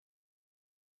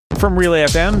From Relay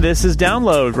FM, this is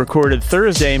Download, recorded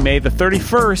Thursday, May the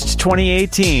 31st,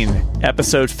 2018.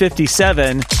 Episode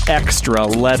 57, Extra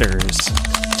Letters.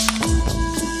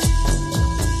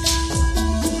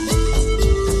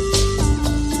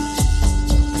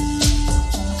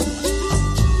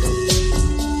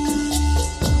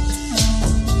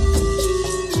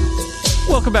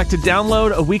 Welcome back to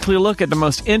Download, a weekly look at the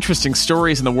most interesting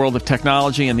stories in the world of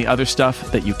technology and the other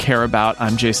stuff that you care about.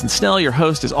 I'm Jason Snell, your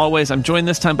host as always. I'm joined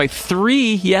this time by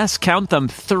three, yes, count them,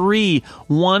 three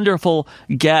wonderful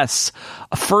guests.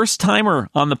 A first-timer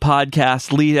on the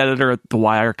podcast, lead editor at The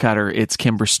Wirecutter, it's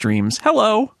Kimber Streams.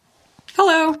 Hello.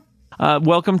 Hello.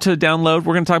 Welcome to Download.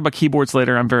 We're going to talk about keyboards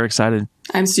later. I'm very excited.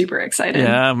 I'm super excited.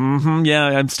 Yeah,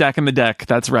 I'm stacking the deck.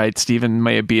 That's right. Stephen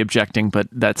may be objecting, but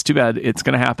that's too bad. It's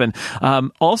going to happen.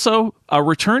 Also, a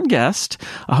return guest,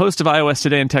 a host of iOS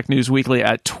Today and Tech News Weekly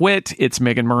at Twit. It's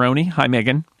Megan Maroney. Hi,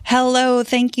 Megan. Hello.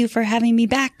 Thank you for having me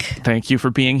back. Thank you for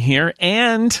being here.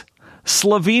 And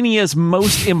Slovenia's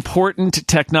most important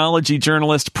technology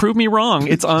journalist. Prove me wrong.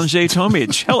 It's Andrzej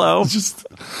Tomic. Hello.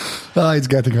 It's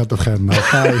getting out of hand now.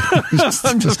 Hi.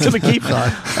 I'm just going to keep.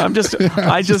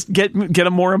 I just get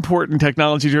a more important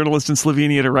technology journalist in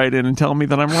Slovenia to write in and tell me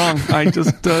that I'm wrong. I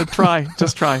just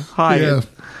try. Hi. Yeah.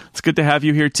 It's good to have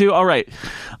you here, too. All right.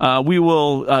 We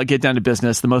will get down to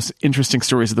business. The most interesting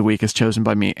stories of the week is chosen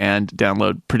by me and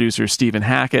Download producer Stephen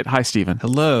Hackett. Hi, Stephen.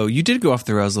 Hello. You did go off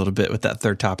the rails a little bit with that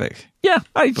third topic. Yeah,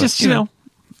 you know.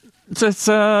 It's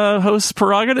a host's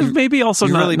prerogative, maybe. Also,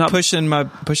 you're not really not pushing my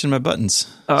buttons.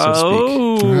 So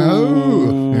oh, to speak.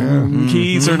 Yeah.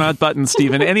 Keys are not buttons,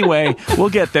 Stephen. Anyway, we'll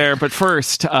get there. But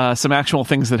first, some actual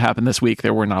things that happened this week.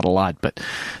 There were not a lot, but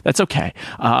that's okay.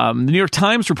 The New York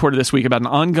Times reported this week about an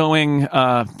ongoing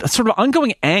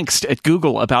angst at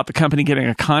Google about the company getting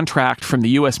a contract from the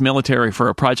U.S. military for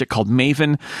a project called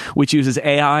Maven, which uses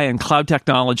AI and cloud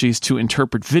technologies to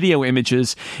interpret video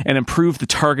images and improve the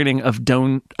targeting of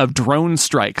drone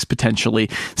strikes, potentially.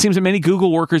 It seems that many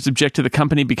Google workers object to the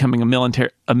company becoming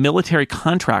a military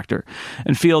contractor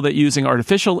and feel that using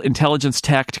artificial intelligence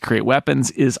tech to create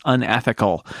weapons is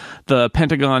unethical. The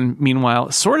Pentagon, meanwhile,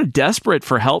 is sort of desperate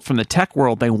for help from the tech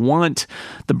world. They want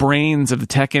the brains of the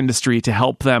tech industry to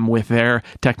help them with their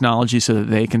technology so that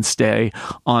they can stay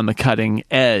on the cutting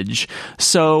edge.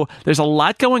 So there's a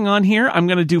lot going on here. I'm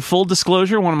going to do full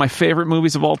disclosure. One of my favorite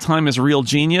movies of all time is Real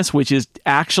Genius, which is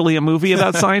actually a movie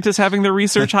about scientists having their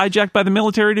research hijacked by the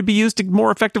military to be used to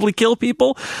more effectively kill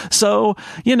people. So,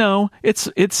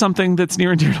 it's something that's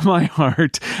near and dear to my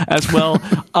heart as well.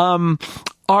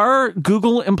 Are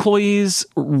Google employees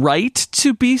right to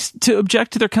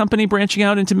object to their company branching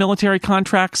out into military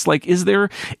contracts? Like, is there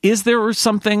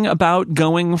something about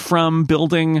going from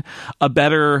building a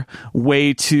better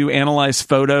way to analyze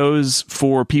photos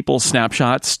for people's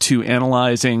snapshots to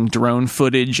analyzing drone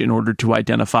footage in order to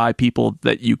identify people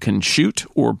that you can shoot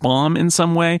or bomb in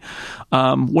some way?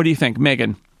 What do you think,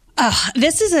 Megan?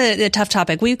 This is a tough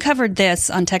topic. We covered this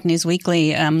on Tech News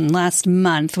Weekly last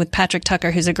month with Patrick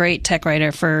Tucker, who's a great tech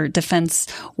writer for Defense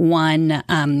One,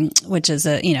 which is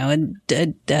a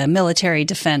military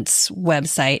defense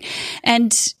website.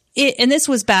 And this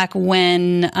was back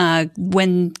when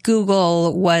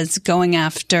Google was going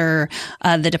after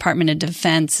the Department of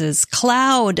Defense's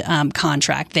cloud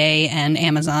contract. They and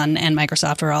Amazon and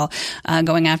Microsoft were all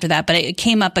going after that, but it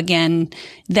came up again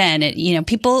then.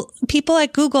 People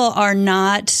at Google are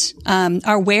not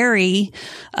are wary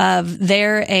of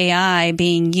their AI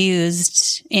being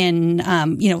used in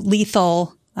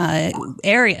lethal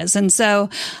areas, and so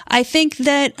I think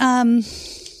that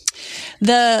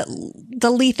the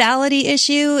lethality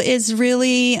issue is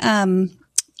really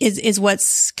is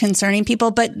what's concerning people.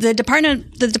 But the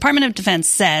Department of Defense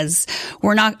says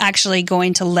we're not actually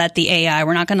going to let the AI,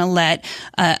 we're not going to let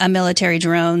a military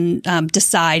drone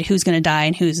decide who's going to die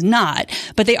and who's not.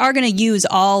 But they are going to use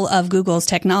all of Google's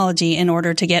technology in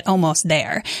order to get almost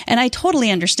there. And I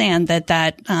totally understand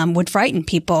that would frighten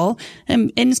people,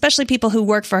 and especially people who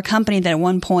work for a company that at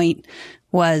one point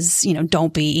was,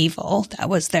 don't be evil. That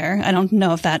was there. I don't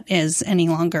know if that is any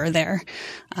longer there.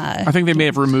 I think they may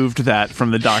have removed that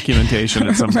from the documentation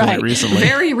at some point recently.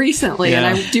 Very recently, yeah.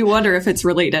 And I do wonder if it's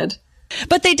related.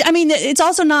 But it's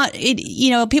also not,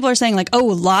 people are saying like, oh,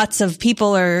 lots of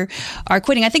people are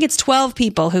quitting. I think it's 12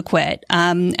 people who quit.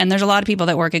 And there's a lot of people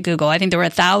that work at Google. I think there were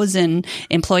 1,000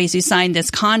 employees who signed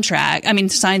this contract.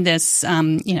 Signed this,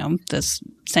 this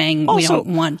saying also, we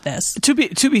don't want this. To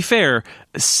be fair,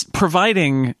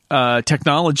 providing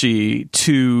technology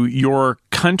to your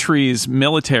country's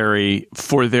military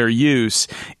for their use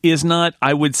is not,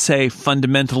 I would say,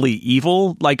 fundamentally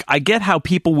evil. Like, I get how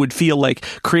people would feel like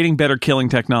creating better killing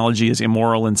technology is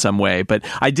immoral in some way, but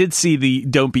I did see the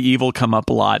 "don't be evil" come up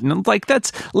a lot, and like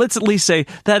let's at least say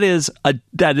that is a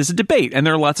debate, and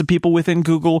there are lots of people within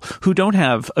Google who don't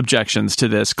have objections to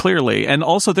this, clearly, and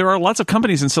also there are lots of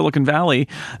companies in Silicon Valley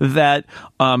that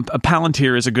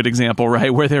Palantir is a good example,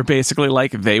 right, where they're basically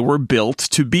like they were built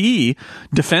to be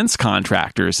defense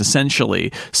contractors,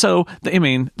 essentially. So, I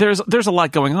mean, there's a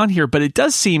lot going on here, but it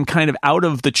does seem kind of out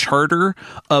of the charter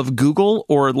of Google,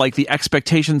 or like the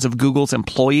expectations of Google's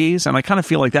employees, and I kind of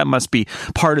feel like that must be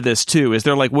part of this too, is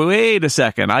they're like, wait a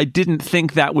second, I didn't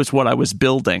think that was what I was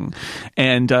building.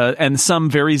 And some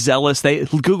very zealous,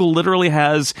 Google literally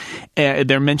has,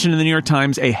 they're mentioned in the New York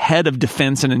Times, a head of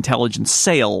defense and intelligence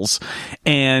sales,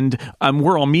 and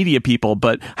we're all media people,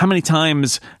 but how many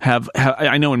times have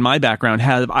I know in my background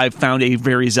I've found a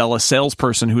very zealous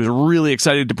salesperson who is really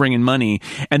excited to bring in money,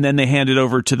 and then they hand it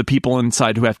over to the people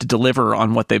inside who have to deliver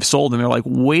on what they've sold, and they're like,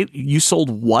 wait, you sold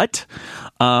what?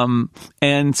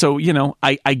 And so, you know,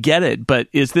 I get it, but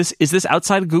is this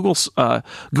outside of Google's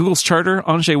charter?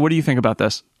 Anže, what do you think about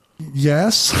this?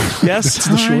 Yes. Yes. That's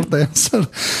the short answer.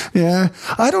 Yeah.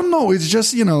 I don't know. It's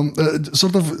just, you know,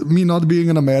 sort of me not being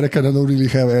an American, I don't really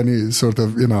have any sort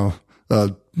of, you know,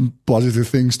 positive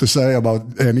things to say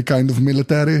about any kind of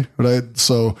military, right?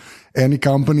 So any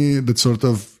company that sort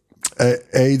of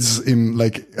aids in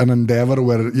like an endeavor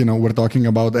where, you know, we're talking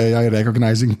about AI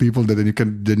recognizing people that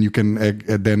then you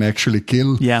can actually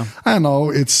kill. Yeah. I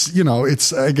know it's, you know,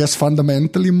 it's, I guess,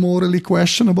 fundamentally morally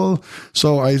questionable.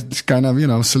 So I kind of, you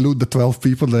know, salute the 12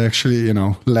 people that actually, you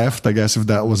know, left, I guess, if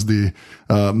that was the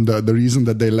reason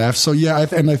that they left. So yeah, I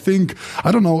think,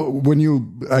 I don't know,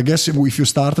 I guess if you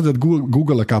started at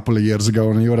Google a couple of years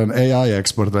ago and you're an AI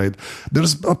expert, right?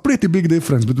 There's a pretty big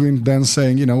difference between then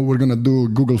saying, you know, we're going to do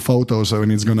Google Photos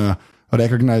and it's going to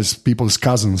recognize people's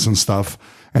cousins and stuff.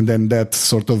 And then that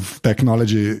sort of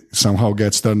technology somehow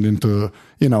gets turned into,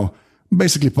 you know,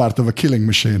 basically part of a killing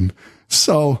machine.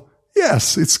 So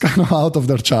yes, it's kind of out of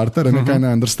their charter, and I kind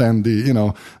of understand the, you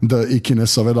know, the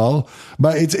ickiness of it all.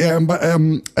 But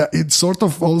it's sort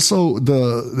of also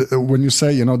when you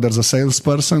say, you know, there's a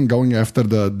salesperson going after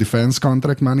the defense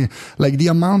contract money, like the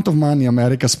amount of money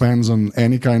America spends on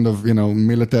any kind of, you know,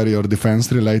 military or defense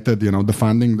related, you know, the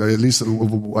funding, at least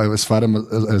as far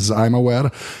as I'm aware,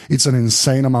 it's an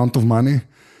insane amount of money.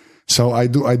 So I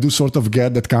do sort of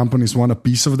get that companies want a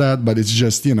piece of that, but it's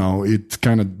just, you know, it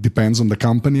kind of depends on the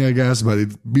company, I guess, but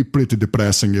it'd be pretty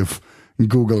depressing if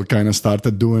Google kind of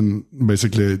started doing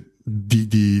basically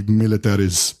the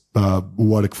military's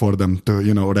work for them to,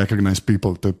 you know, recognize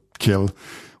people to kill,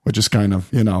 which is kind of,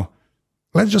 you know,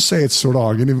 let's just say it's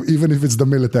wrong. And even if it's the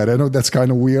military, I know that's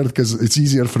kind of weird because it's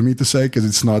easier for me to say because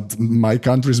it's not my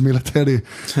country's military,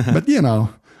 but you know,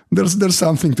 there's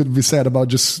something to be said about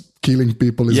just killing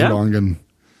people is wrong, and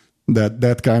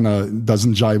that kind of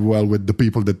doesn't jive well with the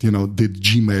people that, you know, did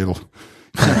Gmail.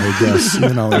 I guess,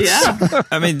 you know. Yeah.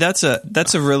 I mean, that's a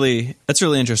really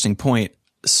interesting point.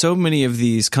 So many of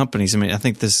these companies, I mean, I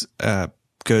think this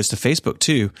goes to Facebook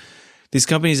too. These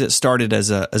companies that started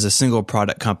as a single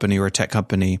product company or a tech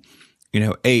company, you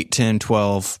know, 8, 10,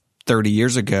 12, 30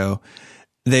 years ago,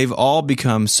 they've all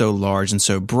become so large and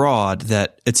so broad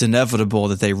that it's inevitable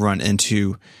that they run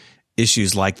into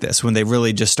issues like this when they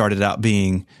really just started out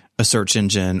being a search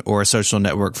engine or a social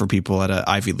network for people at an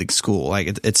Ivy League school.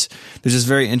 Like there's this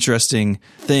very interesting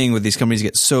thing with these companies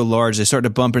get so large, they start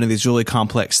to bump into these really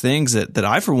complex things that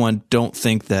I, for one, don't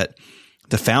think that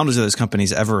the founders of those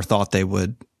companies ever thought they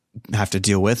would have to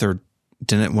deal with or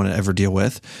didn't want to ever deal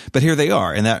with. But here they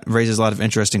are. And that raises a lot of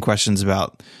interesting questions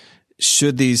about,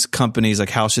 should these companies, like,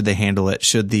 how should they handle it?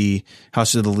 How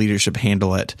should the leadership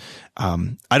handle it?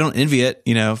 I don't envy it.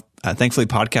 You know, thankfully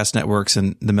podcast networks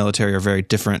and the military are very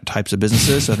different types of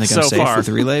businesses. So I think I'm safe with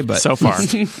Relay, but so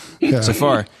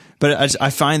far. But I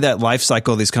find that life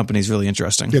cycle of these companies really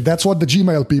interesting. Yeah, that's what the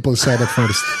Gmail people said at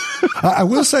first. I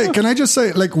will say, can I just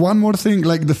say, like, one more thing?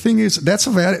 Like, the thing is,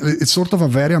 it's sort of a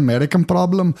very American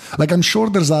problem. Like, I'm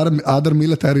sure there's other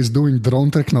militaries doing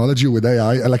drone technology with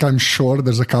AI. Like, I'm sure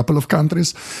there's a couple of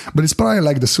countries, but it's probably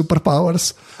like the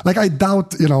superpowers. Like, I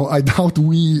doubt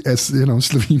we, as, you know,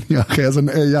 Slovenia has an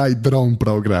AI drone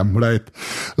program, right?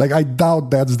 Like, I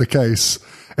doubt that's the case.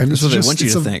 And that's what they want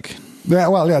you to think. Yeah,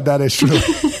 well, yeah, that is true.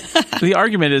 The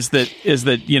argument is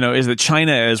that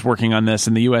China is working on this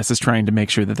and the U.S. is trying to make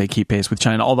sure that they keep pace with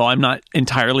China. Although I'm not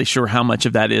entirely sure how much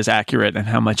of that is accurate and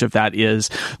how much of that is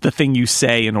the thing you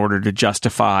say in order to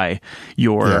justify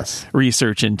your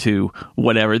research into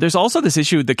whatever. There's also this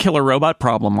issue, the killer robot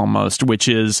problem almost, which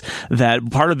is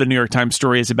that part of the New York Times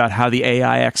story is about how the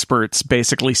AI experts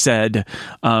basically said,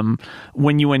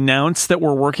 when you announce that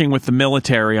we're working with the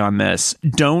military on this,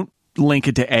 don't link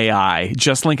it to AI,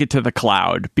 just link it to the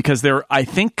cloud, because they're, I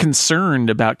think, concerned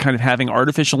about kind of having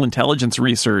artificial intelligence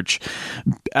research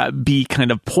be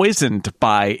kind of poisoned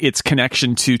by its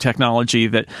connection to technology,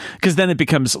 that because then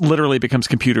it literally becomes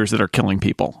computers that are killing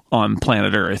people on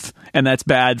planet Earth, and that's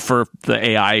bad for the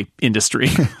AI industry.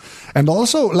 And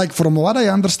also, like, from what I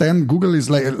understand, Google is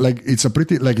like it's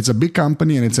a big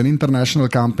company and it's an international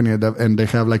company, and they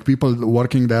have like people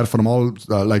working there from all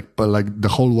like the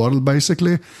whole world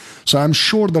basically. So I'm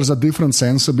sure there's a different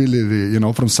sensibility,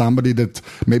 from somebody that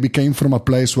maybe came from a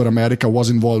place where America was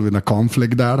involved in a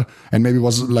conflict there, and maybe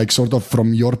was like sort of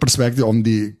from your perspective on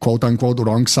the quote unquote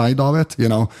wrong side of it,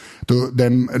 to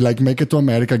then like make it to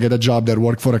America, get a job there,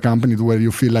 work for a company where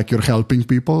you feel like you're helping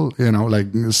people, like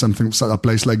a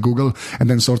place like Google. And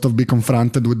then sort of be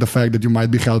confronted with the fact that you might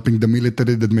be helping the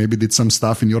military that maybe did some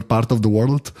stuff in your part of the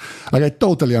world. Like, I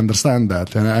totally understand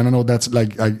that. And I don't know, that's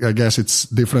like, I guess it's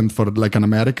different for like an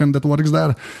American that works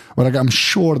there. But like, I'm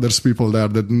sure there's people there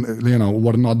that,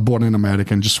 were not born in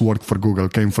America and just worked for Google,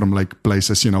 came from like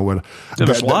places, where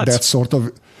that sort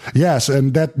of... Yes,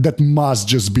 and that must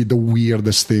just be the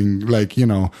weirdest thing, like,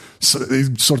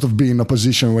 sort of be in a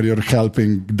position where you're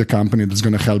helping the company that's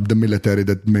going to help the military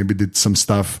that maybe did some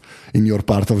stuff in your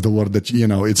part of the world that,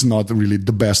 it's not really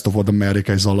the best of what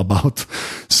America is all about.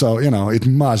 So, it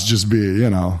must just be,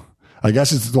 I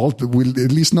guess we'll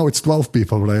at least know it's 12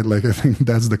 people, right? Like, I think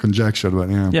that's the conjecture,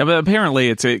 but yeah. Yeah, but apparently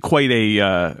it's there's quite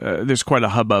a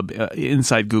hubbub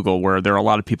inside Google where there are a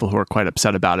lot of people who are quite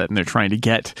upset about it, and they're trying to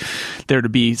get there to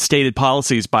be stated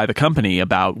policies by the company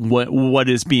about what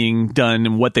is being done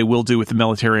and what they will do with the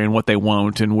military and what they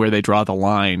won't, and where they draw the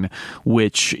line,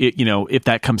 which, if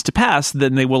that comes to pass,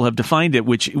 then they will have defined it,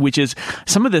 which is,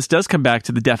 some of this does come back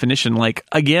to the definition. Like,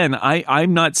 again,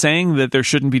 I'm not saying that there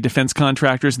shouldn't be defense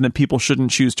contractors and that people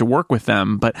shouldn't choose to work with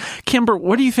them. But Kimber,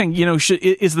 what do you think?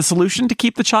 Is the solution to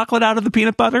keep the chocolate out of the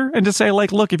peanut butter and to say,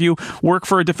 like, look, if you work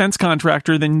for a defense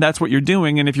contractor, then that's what you're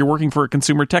doing. And if you're working for a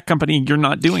consumer tech company, you're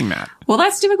not doing that. Well,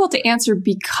 that's difficult to answer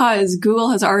because Google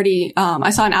has already, I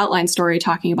saw an outline story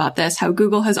talking about this, how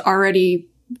Google has already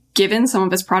given some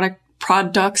of its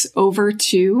products over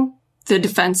to the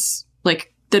defense, like,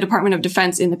 the Department of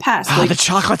Defense in the past. Like, the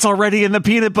chocolate's already in the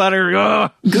peanut butter.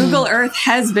 Ugh. Google Earth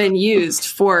has been used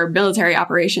for military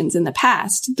operations in the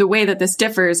past. The way that this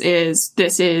differs is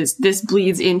this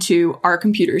bleeds into our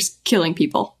computers killing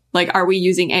people. Like, are we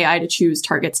using AI to choose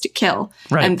targets to kill?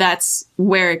 Right. And that's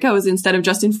where it goes, instead of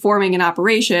just informing an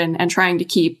operation and trying to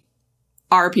keep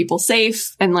our people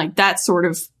safe and like that sort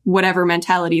of whatever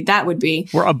mentality that would be.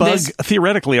 Or a bug,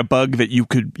 theoretically, a bug that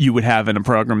you would have in a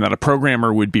program that a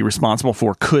programmer would be responsible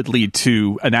for could lead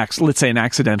to let's say an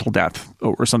accidental death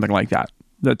or something like that.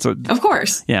 Of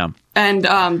course. Yeah. And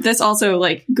this also,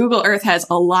 like, Google Earth has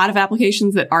a lot of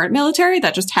applications that aren't military.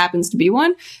 That just happens to be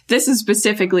one. This is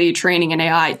specifically training an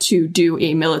AI to do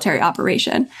a military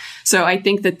operation. So I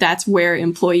think that that's where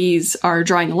employees are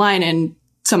drawing the line, and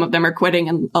some of them are quitting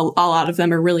and a lot of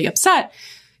them are really upset.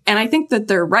 And I think that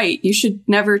they're right. You should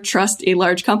never trust a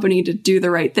large company to do the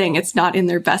right thing. It's not in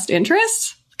their best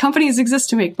interest. Companies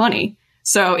exist to make money.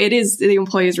 So it is the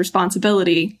employee's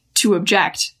responsibility to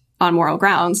object on moral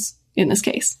grounds in this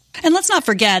case. And let's not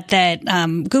forget that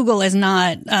Google is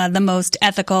not the most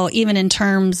ethical, even in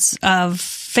terms of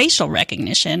facial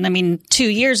recognition. I mean, 2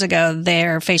 years ago,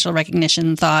 their facial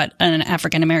recognition thought an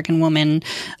African-American woman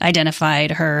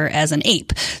identified her as an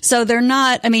ape. So they're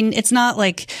not, I mean, it's not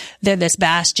like they're this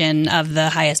bastion of the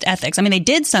highest ethics. I mean, they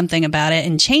did something about it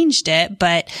and changed it,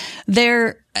 but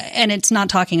and it's not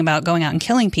talking about going out and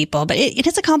killing people, but it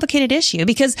is a complicated issue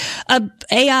because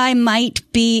AI might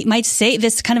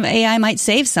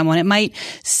save someone. It might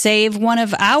save one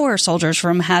of our soldiers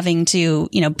from having to,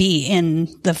 be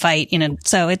in the fight,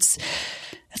 so it's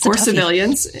or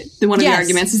civilians. One of the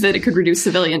arguments is that it could reduce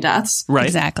civilian deaths. Right.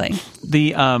 Exactly.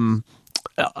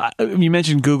 you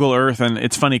mentioned Google Earth, and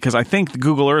it's funny because I think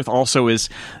Google Earth also is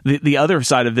the other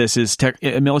side of this is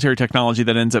military technology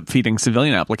that ends up feeding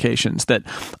civilian applications. That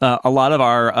a lot of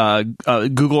our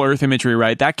Google Earth imagery,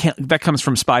 right? That comes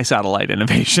from spy satellite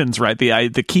innovations, right?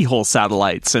 The keyhole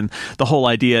satellites and the whole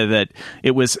idea that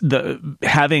it was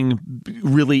having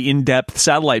really in-depth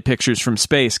satellite pictures from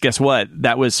space. Guess what?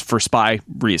 That was for spy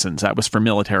reasons. That was for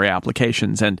military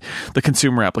applications, and the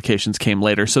consumer applications came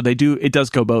later. So it does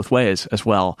go both ways as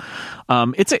well.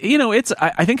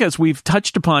 I think as we've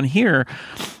touched upon here,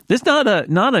 it's not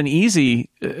an easy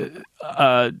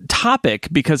topic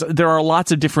because there are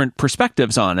lots of different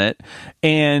perspectives on it.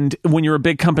 And when you're a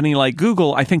big company like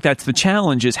Google, I think that's the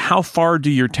challenge: is how far do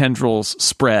your tendrils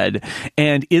spread?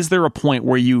 And is there a point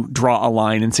where you draw a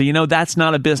line and say, that's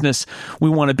not a business we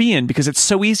want to be in? Because it's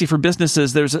so easy for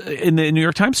businesses. There's in the New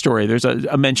York Times story, there's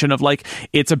a mention of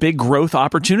it's a big growth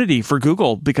opportunity for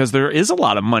Google because there is a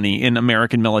lot of money in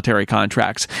American military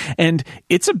contracts. And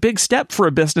it's a big step for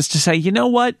a business to say, you know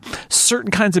what,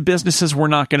 certain kinds of businesses we're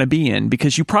not going to be in,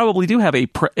 because you probably do have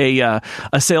a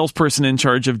salesperson in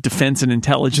charge of defense and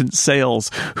intelligence sales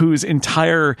whose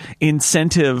entire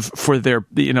incentive for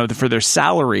their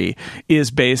salary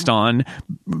is based on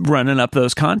running up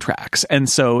those contracts. And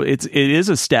so it is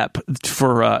a step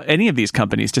for any of these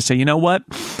companies to say, you know what,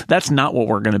 that's not what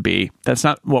we're going to be. That's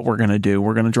not what we're going to do.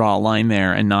 We're going to draw a line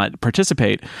there and not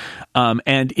participate.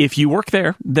 And if you work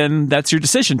there, then that's your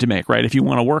decision to make, right? If you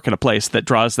want to work at a place that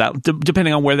draws that,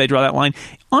 depending on where they draw that line,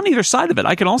 on either side of it.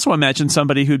 I can also imagine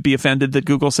somebody who'd be offended that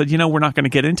Google said, we're not going to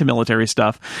get into military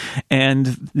stuff.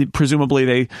 And presumably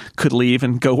they could leave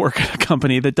and go work at a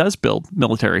company that does build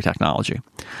military technology.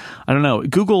 I don't know.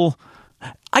 Google,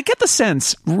 I get the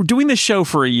sense, doing this show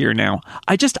for a year now,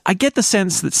 I get the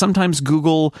sense that sometimes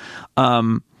Google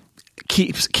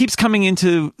keeps coming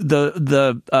into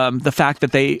the fact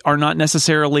that they are not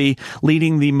necessarily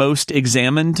leading the most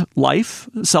examined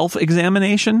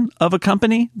self-examination of a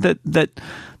company, that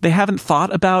they haven't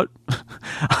thought about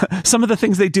some of the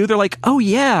things they do. They're like, oh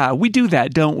yeah, we do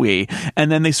that, don't we?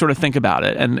 And then they sort of think about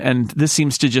it. And this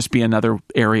seems to just be another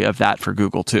area of that for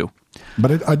Google too.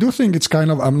 But I do think it's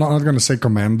kind of, I'm not going to say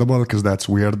commendable because that's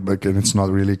weird, but it's not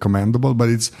really commendable,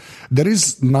 but there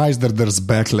is nice that there's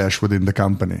backlash within the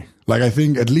company. I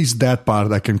think at least that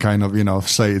part I can kind of,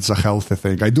 say it's a healthy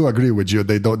thing. I do agree with you.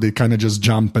 They kind of just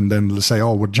jump and then say,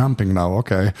 oh, we're jumping now.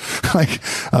 Okay.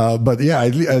 But yeah,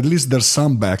 at least there's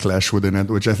some backlash within it,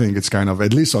 which I think it's kind of,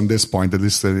 at least on this point, at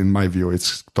least in my view,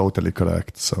 it's totally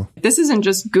correct. So this isn't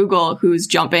just Google who's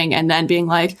jumping and then being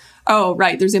like, oh,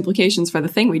 right, there's implications for the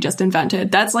thing we just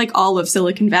invented. That's all of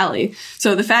Silicon Valley.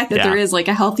 So the fact that there is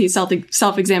a healthy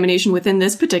self-examination within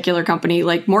this particular company,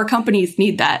 more companies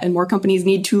need that, and more companies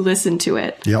need to listen to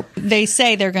it. Yep. They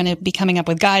say they're going to be coming up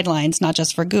with guidelines, not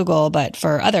just for Google, but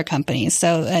for other companies.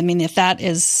 So, I mean, if that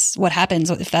is what happens,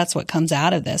 if that's what comes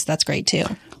out of this, that's great too.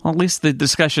 Well, at least the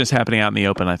discussion is happening out in the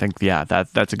open. I think,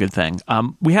 that's a good thing.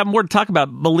 We have more to talk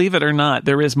about. Believe it or not,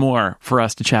 there is more for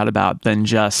us to chat about than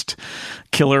just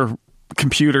killer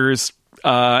computers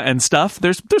and stuff.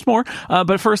 There's more.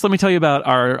 But first, let me tell you about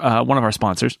our one of our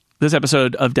sponsors. This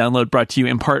episode of Download brought to you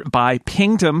in part by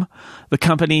Pingdom, the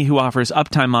company who offers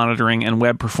uptime monitoring and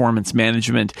web performance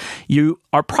management. You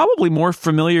are probably more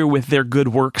familiar with their good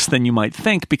works than you might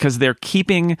think because they're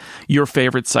keeping your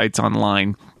favorite sites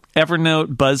online.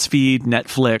 Evernote, BuzzFeed,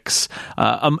 Netflix.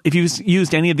 If you've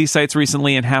used any of these sites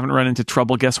recently and haven't run into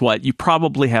trouble, guess what? You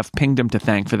probably have Pingdom to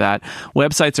thank for that.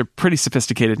 Websites are pretty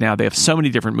sophisticated now. They have so many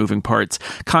different moving parts: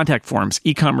 contact forms,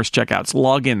 e-commerce checkouts,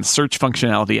 logins, search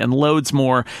functionality, and loads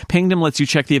more. Pingdom lets you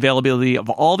check the availability of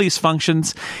all these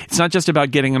functions. It's not just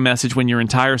about getting a message when your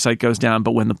entire site goes down,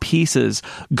 but when the pieces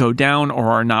go down or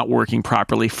are not working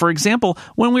properly. For example,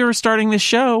 when we were starting this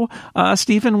show,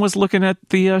 Stephen was looking at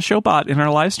the Showbot in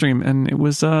our live stream, and it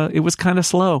was kind of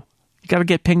slow. You got to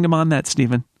get Pingdom on that,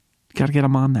 Stephen. You got to get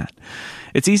them on that.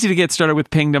 It's easy to get started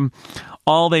with Pingdom.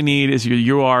 All they need is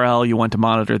your URL you want to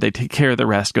monitor. They take care of the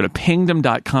rest. Go to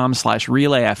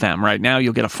pingdom.com/relayfm. Right now,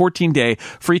 you'll get a 14-day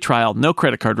free trial, no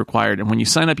credit card required. And when you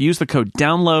sign up, use the code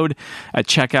DOWNLOAD at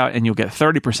checkout, and you'll get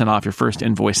 30% off your first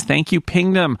invoice. Thank you,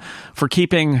 Pingdom, for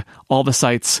keeping all the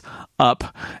sites up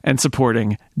and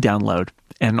supporting Download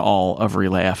and all of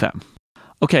Relay FM.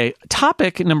 Okay,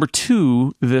 topic number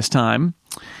 2 this time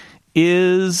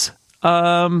is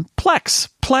Plex.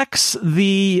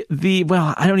 Plex,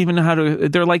 well, I don't even know how to,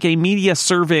 they're like a media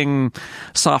serving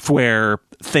software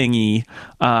thingy,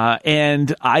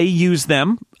 and I use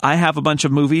them. I have a bunch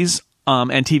of movies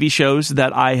and TV shows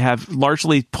that I have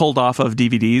largely pulled off of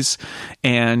DVDs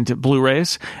and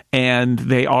Blu-rays, and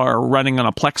they are running on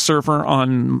a Plex server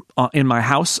in my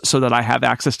house so that I have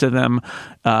access to them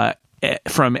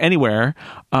from anywhere.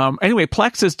 Anyway,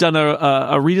 Plex has done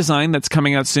a redesign that's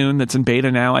coming out soon, that's in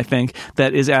beta now, I think,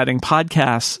 that is adding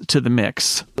podcasts to the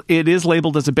mix. It is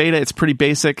labeled as a beta. It's pretty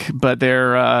basic, but they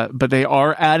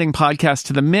are adding podcasts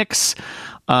to the mix.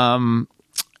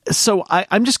 So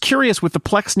I'm just curious with the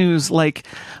Plex news, like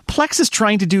Plex is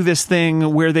trying to do this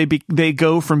thing where they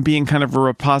go from being kind of a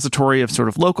repository of sort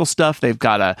of local stuff. They've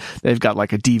got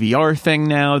like a DVR thing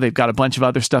now. They've got a bunch of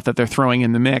other stuff that they're throwing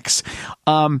in the mix.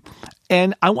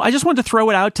 And I just wanted to throw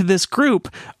it out to this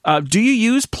group. Do you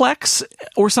use Plex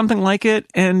or something like it?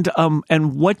 And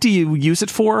what do you use it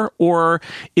for? Or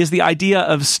is the idea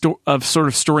of sort of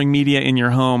storing media in your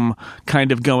home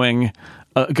kind of going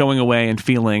away and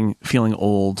feeling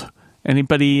old?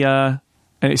 Anybody?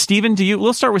 Stephen,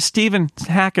 we'll start with Stephen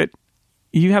Hackett.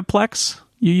 You have Plex?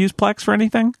 You use Plex for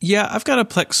anything? Yeah, I've got a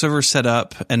Plex server set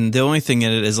up, and the only thing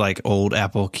in it is like old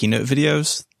Apple Keynote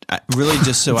videos. Really,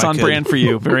 just so it's on brand for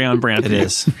you. Very on brand. It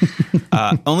is.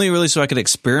 Only really so I could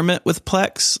experiment with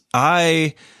Plex.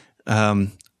 I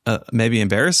maybe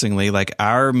embarrassingly, like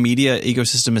our media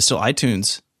ecosystem is still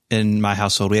iTunes in my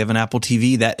household. We have an Apple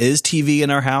TV that is TV in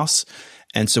our house.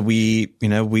 And so we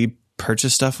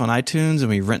purchase stuff on iTunes and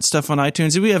we rent stuff on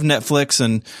iTunes. And we have Netflix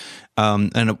and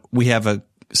we have a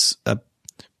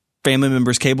family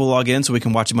member's cable login so we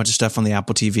can watch a bunch of stuff on the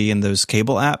Apple TV and those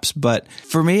cable apps. But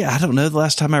for me, I don't know the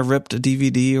last time I ripped a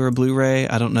DVD or a Blu-ray.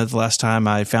 I don't know the last time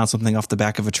I found something off the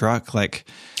back of a truck. Like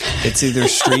it's either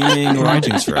streaming or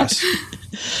iTunes for us.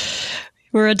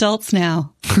 We're adults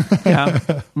now.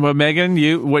 Yeah. Well, Megan,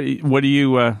 what do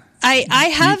you?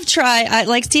 I have tried,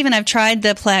 like Stephen, I've tried the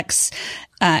Plex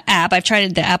app. I've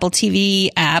tried the Apple TV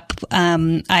app.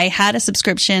 I had a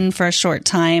subscription for a short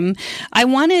time. I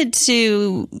wanted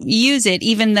to use it,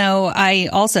 even though I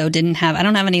also I don't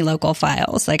have any local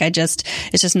files. Like it's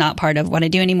just not part of what I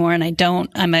do anymore. And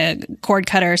I'm a cord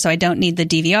cutter, so I don't need the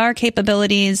DVR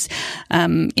capabilities.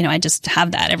 I just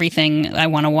have that. Everything I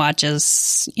want to watch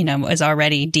is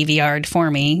already DVR'd for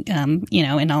me,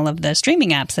 in all of the streaming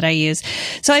apps that I use.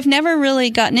 So I've never really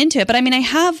gotten into it. But I mean,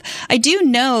 I do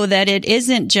know that it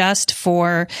isn't just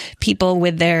for people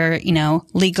with their,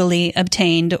 legally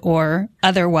obtained or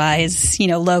otherwise,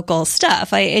 local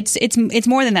stuff. It's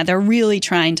more than that. They're really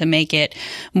trying to make it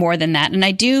more than that. And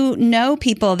I do know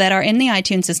people that are in the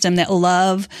iTunes system that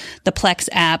love the Plex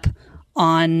app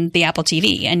on the Apple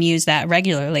TV and use that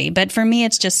regularly. But for me,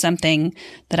 it's just something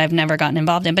that I've never gotten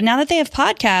involved in. But now that they have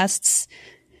podcasts,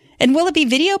 and will it be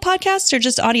video podcasts or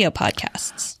just audio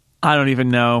podcasts? I don't even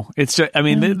know. It's just,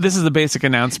 this is the basic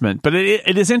announcement, but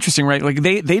it is interesting, right? Like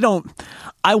they don't,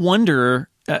 I wonder,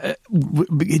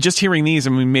 just hearing these,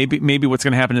 maybe what's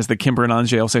going to happen is that Kimber and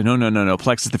Anjay will say, no,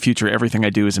 Plex is the future. Everything I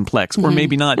do is in Plex. Or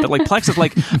maybe not. But like Plex is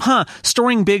like,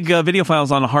 storing big video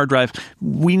files on a hard drive,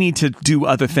 we need to do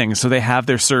other things. So they have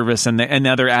their service and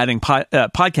now they're adding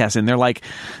podcasts in. They're like,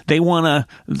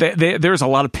 there's a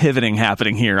lot of pivoting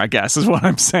happening here, I guess, is what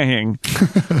I'm saying.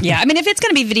 Yeah. If it's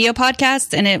going to be video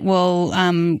podcasts and it will,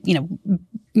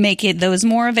 make those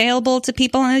more available to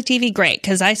people on the TV, great,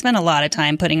 because I spend a lot of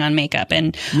time putting on makeup,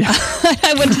 and it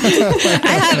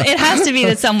has to be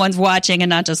that someone's watching and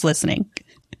not just listening.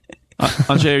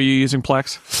 Anjay, are you using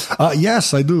Plex?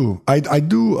 Yes, I do. I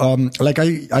do.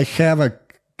 I have a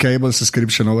cable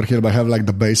subscription over here, but I have like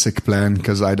the basic plan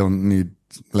because I don't need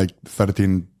like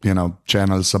 13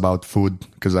 channels about food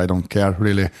because I don't care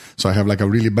really. So I have like a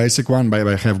really basic one, but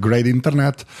I have great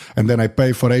internet, and then I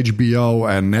pay for HBO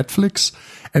and Netflix.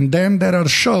 And then there are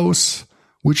shows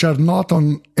which are not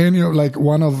on any like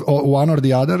one or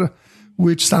the other,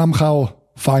 which somehow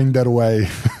find their way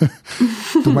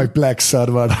to my Plex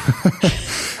server.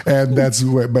 And that's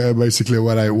basically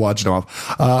what I watch them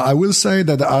off. I will say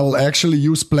that I'll actually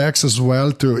use Plex as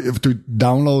well to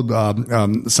download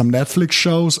some Netflix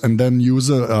shows and then use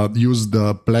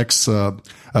the Plex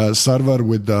server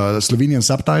with Slovenian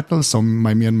subtitles. So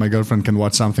me and my girlfriend can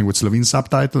watch something with Slovene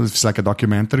subtitles. If it's like a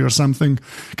documentary or something.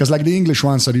 Because like the English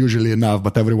ones are usually enough,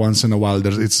 but every once in a while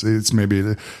it's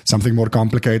maybe something more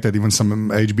complicated, even some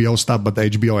HBO stuff. But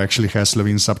HBO actually has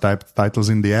Slovene subtitles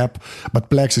in the app.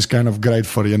 But Plex is kind of great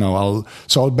for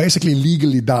I'll basically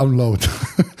legally download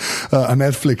a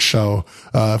Netflix show,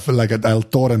 I'll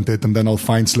torrent it, and then I'll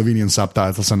find Slovenian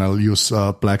subtitles and I'll use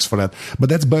Plex for that. But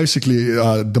that's basically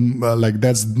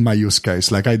that's my use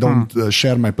case. Like, I don't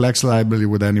share my Plex library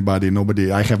with anybody.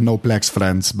 I have no Plex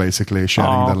friends basically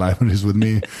sharing their libraries with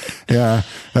me. Yeah,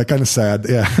 kind of sad.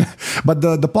 Yeah, but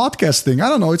the podcast thing, I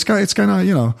don't know. It's kind of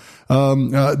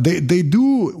they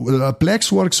do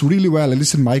Plex works really well, at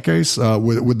least in my case,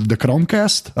 with the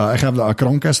Chromecast. I have a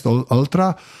Chromecast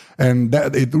Ultra. And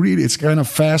it's kind of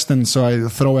fast, and so I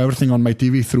throw everything on my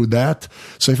TV through that.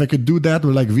 So if I could do that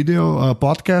with like video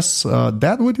podcasts,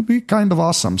 that would be kind of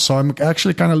awesome. So I'm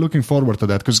actually kind of looking forward to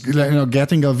that, because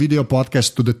getting a video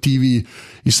podcast to the TV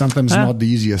is sometimes not the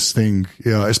easiest thing,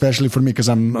 especially for me, because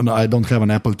I don't have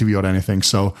an Apple TV or anything.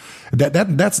 So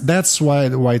that's why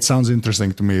it sounds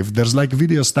interesting to me. If there's like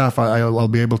video stuff, I'll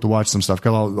be able to watch some stuff.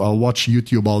 Cause I'll watch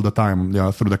YouTube all the time,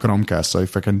 through the Chromecast. So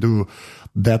if I can do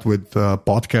that with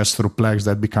podcasts through Plex,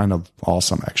 that'd be kind of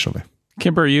awesome, actually.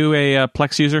 Kimber, are you a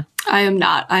Plex user? I am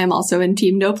not. I am also in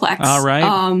Team No Plex. All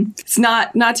right. It's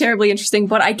not terribly interesting,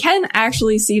 but I can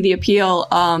actually see the appeal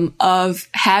of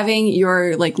having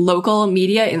your like local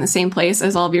media in the same place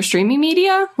as all of your streaming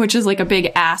media, which is like a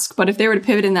big ask. But if they were to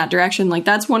pivot in that direction, like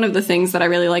that's one of the things that I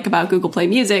really like about Google Play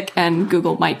Music, and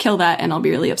Google might kill that, and I'll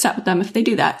be really upset with them if they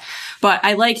do that. But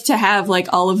I like to have like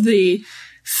all of the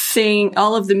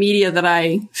media that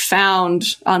I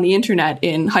found on the internet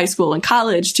in high school and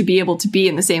college to be able to be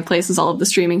in the same place as all of the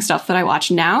streaming stuff that I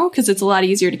watch now, because it's a lot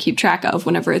easier to keep track of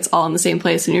whenever it's all in the same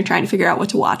place and you're trying to figure out what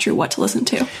to watch or what to listen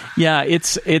to. Yeah,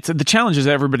 it's the challenge is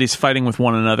everybody's fighting with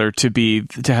one another to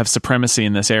have supremacy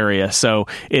in this area. So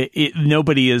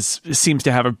nobody seems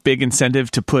to have a big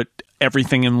incentive to put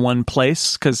everything in one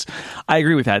place, because I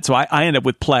agree with that. So I end up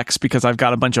with Plex because I've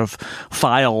got a bunch of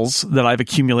files that I've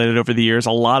accumulated over the years,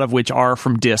 a lot of which are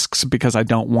from discs, because I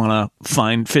don't want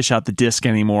to fish out the disc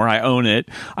anymore. I own it.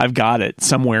 I've got it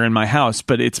somewhere in my house,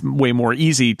 but it's way more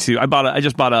easy to. I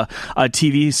just bought a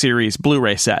TV series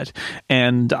Blu-ray set,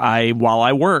 and while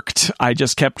I worked, I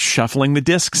just kept shuffling the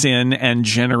discs in and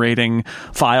generating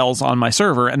files on my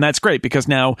server, and that's great because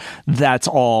now that's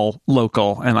all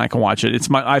local and I can watch it.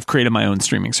 I've created my own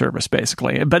streaming service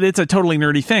basically, but it's a totally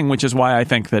nerdy thing, which is why I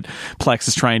think that Plex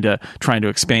is trying to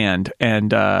expand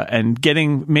and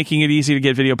making it easy to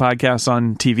get video podcasts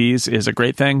on TVs is a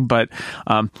great thing, but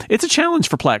it's a challenge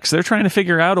for Plex. They're trying to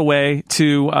figure out a way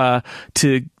to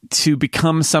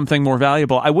become something more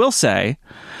valuable. I will say,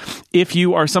 if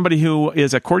you are somebody who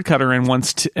is a cord cutter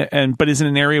and but is in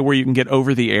an area where you can get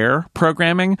over-the-air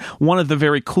programming, one of the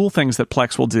very cool things that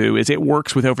Plex will do is it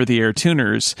works with over-the-air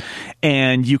tuners,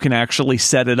 and you can actually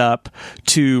set it up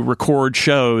to record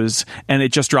shows, and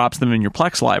it just drops them in your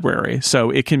Plex library.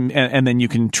 So it can, and then you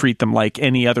can treat them like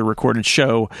any other recorded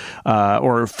show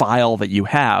or file that you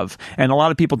have. And a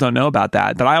lot of people don't know about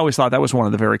that, but I always thought that was one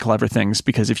of the very clever things,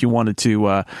 because if you wanted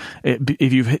to,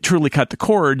 if you've truly cut the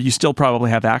cord, you still probably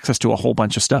have access to a whole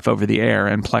bunch of stuff over the air,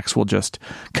 and Plex will just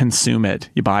consume it.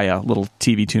 You buy a little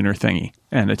TV tuner thingy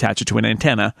and attach it to an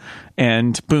antenna,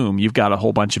 and boom, you've got a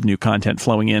whole bunch of new content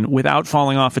flowing in without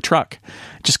falling off a truck.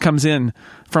 It just comes in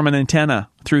from an antenna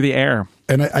through the air.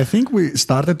 And I think we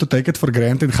started to take it for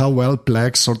granted how well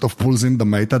Plex sort of pulls in the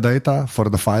metadata for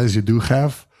the files you do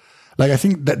have. Like, I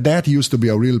think that used to be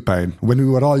a real pain when we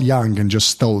were all young and just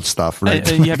stole stuff, right?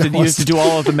 And you have to do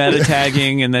all of the meta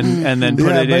tagging and then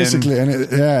put it basically. in.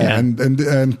 And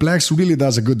Plex really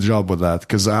does a good job with that,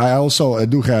 because I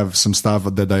do have some stuff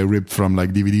that I ripped from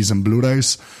like DVDs and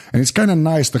Blu-rays, and it's kind of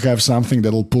nice to have something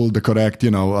that'll pull the correct,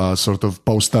 sort of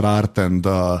poster art and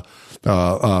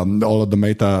all of the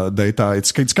metadata.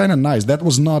 It's kind of nice. That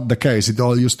was not the case. It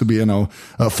all used to be,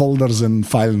 folders and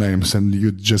file names, and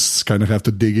you just kind of have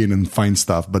to dig in and find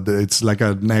stuff. But it's like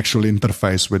an actual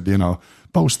interface with,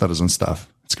 posters and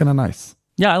stuff. It's kind of nice.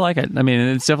 Yeah, I like it. I mean,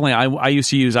 it's definitely, I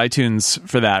used to use iTunes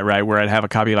for that, right? Where I'd have a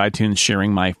copy of iTunes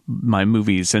sharing my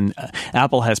movies, and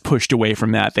Apple has pushed away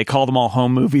from that. They call them all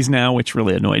home movies now, which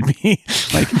really annoyed me.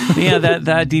 Like, yeah,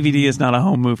 that DVD is not a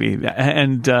home movie.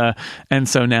 And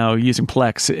so now using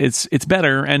Plex, it's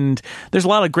better. And there's a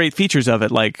lot of great features of it.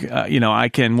 Like, I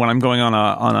can, when I'm going on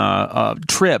a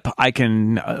trip, I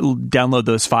can download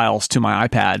those files to my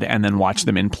iPad and then watch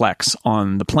them in Plex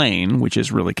on the plane, which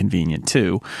is really convenient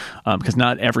too. Because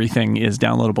not everything is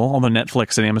downloadable, although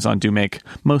Netflix and Amazon do make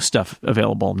most stuff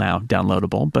available now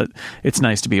downloadable, but it's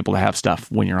nice to be able to have stuff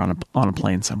when you're on a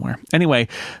plane somewhere. Anyway,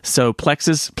 so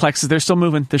Plex, they're still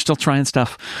moving. They're still trying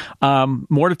stuff.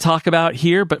 More to talk about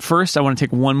here, but first I want to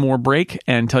take one more break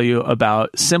and tell you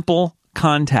about Simple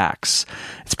Contacts.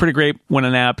 It's pretty great when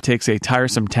an app takes a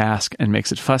tiresome task and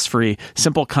makes it fuss-free.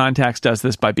 Simple Contacts does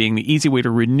this by being the easy way to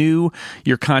renew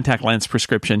your contact lens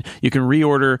prescription. You can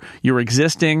reorder your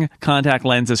existing contact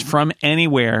lenses from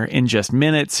anywhere in just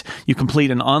minutes. You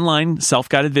complete an online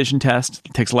self-guided vision test.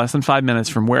 It takes less than 5 minutes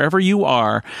from wherever you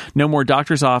are. No more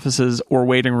doctor's offices or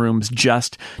waiting rooms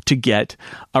just to get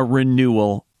a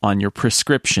renewal on your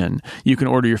prescription. You can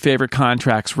order your favorite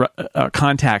contacts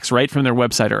right from their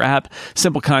website or app.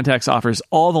 Simple Contacts offers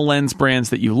all the lens brands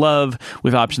that you love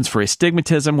with options for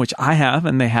astigmatism, which I have,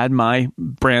 and they had my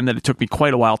brand that it took me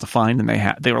quite a while to find, and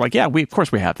they were like, yeah, of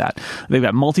course we have that. They've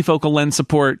got multifocal lens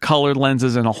support, colored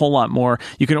lenses, and a whole lot more.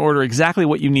 You can order exactly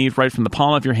what you need right from the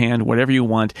palm of your hand, whatever you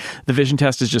want. The vision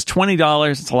test is just $20.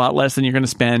 It's a lot less than you're going to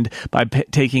spend by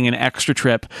taking an extra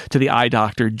trip to the eye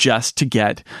doctor just to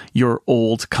get your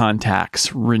old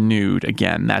contacts renewed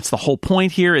again. That's the whole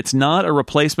point here. It's not a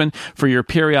replacement for your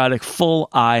periodic full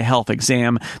eye health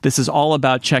exam. This is all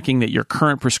about checking that your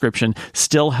current prescription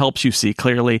still helps you see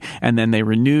clearly, and then they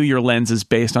renew your lenses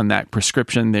based on that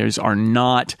prescription. These are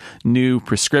not new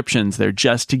prescriptions. They're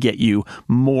just to get you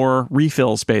more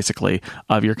refills, basically,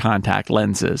 of your contact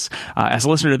lenses. As a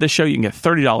listener to this show, you can get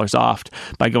 $30 off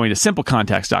by going to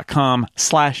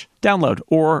simplecontacts.com/download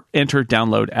or enter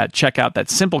download at checkout.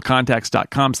 That's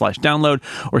simplecontacts.com/download,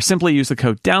 or simply use the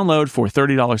code download for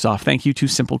 $30 off. Thank you to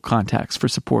Simple Contacts for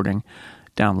supporting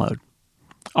Download.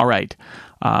 All right.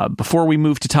 Before we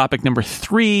move to topic number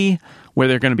 3, where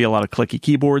there are going to be a lot of clicky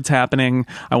keyboards happening,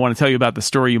 I want to tell you about the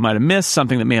story you might have missed,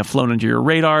 something that may have flown under your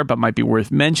radar but might be worth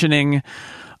mentioning.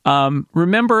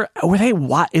 Remember,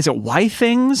 is it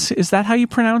Y-Things? Is that how you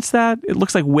pronounce that? It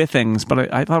looks like Withings,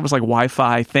 but I thought it was like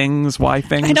Wi-Fi things,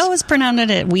 Y-Things. I'd always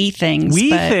pronounced it We-Things.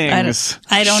 We-Things.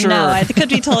 I don't know. I could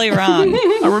be totally wrong.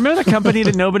 I remember the company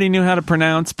that nobody knew how to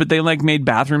pronounce, but they made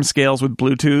bathroom scales with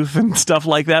Bluetooth and stuff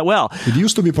like that. Well, it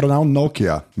used to be pronounced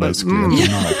Nokia, basically.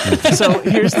 So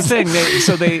here's the thing.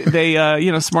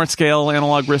 They smart scale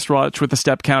analog wristwatch with a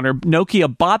step counter.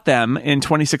 Nokia bought them in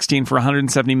 2016 for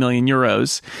 170 million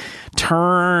euros.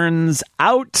 Turns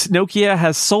out Nokia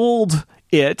has sold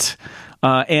it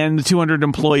and the 200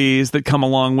 employees that come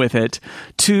along with it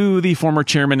to the former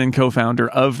chairman and co-founder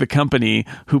of the company,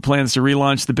 who plans to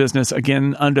relaunch the business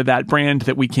again under that brand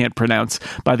that we can't pronounce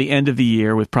by the end of the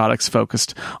year, with products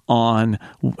focused on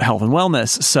health and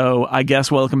wellness. So I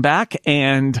guess welcome back.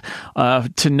 And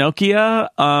to Nokia,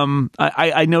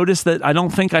 I noticed that I don't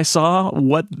think I saw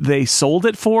what they sold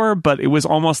it for, but it was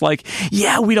almost like,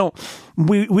 yeah, we don't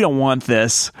want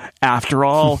this. After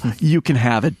all, you can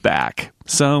have it back.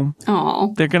 So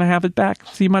they're going to have it back.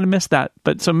 So you might have missed that.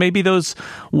 But so maybe those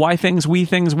Y-Things,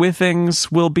 We-Things,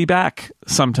 With-Things will be back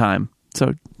sometime.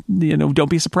 So, don't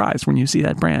be surprised when you see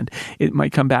that brand. It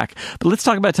might come back. But let's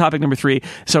talk about topic number 3.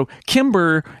 So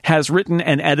Kimber has written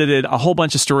and edited a whole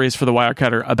bunch of stories for the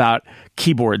Wirecutter about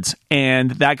keyboards.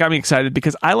 And that got me excited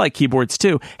because I like keyboards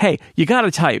too. Hey, you got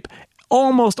to type.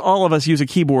 Almost all of us use a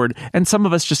keyboard, and some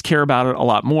of us just care about it a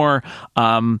lot more.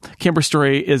 Kimber's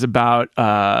story is about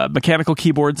mechanical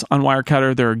keyboards on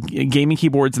Wirecutter. There are gaming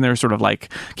keyboards, and they're sort of like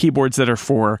keyboards that are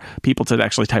for people to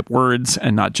actually type words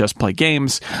and not just play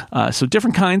games. So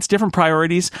different kinds, different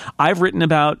priorities. I've written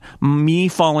about me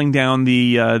falling down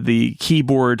the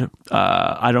keyboard.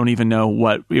 I don't even know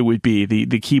what it would be.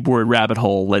 The keyboard rabbit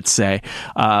hole, let's say,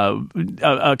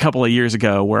 a couple of years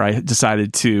ago, where I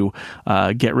decided to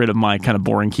get rid of my kind of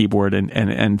boring keyboard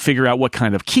and figure out what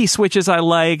kind of key switches I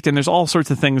liked. And there's all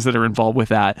sorts of things that are involved with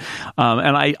that.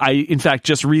 And I in fact,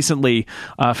 just recently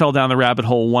fell down the rabbit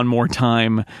hole one more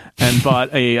time and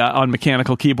bought on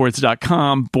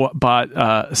mechanicalkeyboards.com,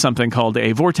 bought something called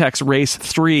a Vortex Race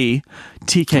 3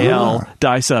 TKL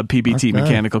die-sub PBT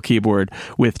mechanical keyboard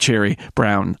with cherry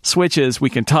brown switches.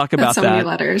 We can talk about that. So many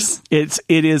letters. It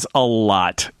is a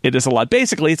lot. It is a lot.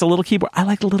 Basically, it's a little keyboard. I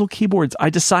like little keyboards.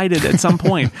 I decided at some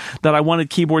point that I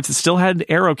wanted keyboards that still had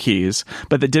arrow keys,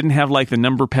 but that didn't have like the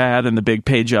number pad and the big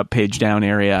page up, page down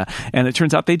area. And it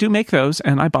turns out they do make those.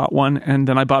 And I bought one, and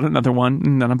then I bought another one,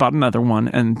 and then I bought another one.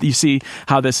 And you see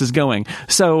how this is going.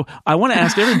 So I want to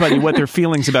ask everybody what their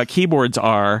feelings about keyboards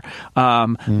are.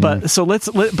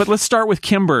 But let's start with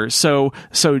Kimber. So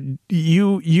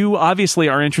you obviously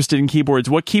are interested in keyboards.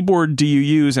 What keyboard do you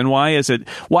use, and why is it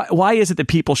that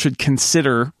people should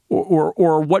consider,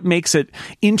 or what makes it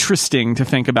interesting to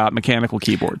think about mechanical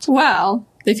keyboards? Well,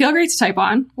 they feel great to type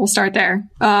on. We'll start there.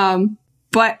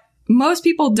 But most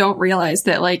people don't realize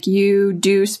that, you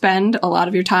do spend a lot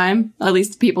of your time, at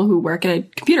least people who work at a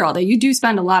computer all day, you do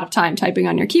spend a lot of time typing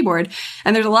on your keyboard.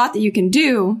 And there's a lot that you can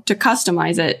do to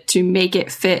customize it to make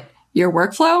it fit your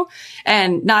workflow.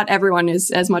 And not everyone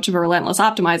is as much of a relentless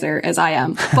optimizer as I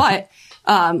am. But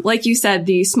like you said,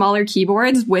 the smaller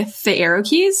keyboards with the arrow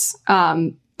keys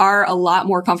are a lot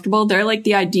more comfortable. They're like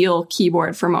the ideal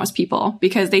keyboard for most people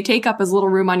because they take up as little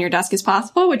room on your desk as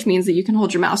possible, which means that you can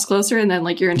hold your mouse closer and then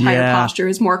like your entire posture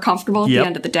is more comfortable at the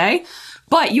end of the day.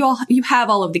 But you have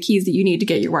all of the keys that you need to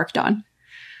get your work done.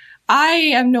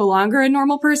 I am no longer a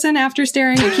normal person after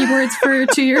staring at keyboards for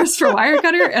 2 years for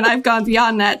Wirecutter, and I've gone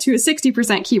beyond that to a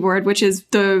 60% keyboard, which is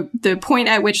the point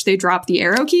at which they drop the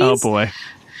arrow keys. Oh boy.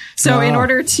 So in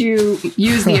order to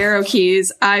use the arrow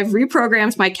keys, I've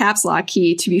reprogrammed my caps lock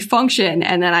key to be function,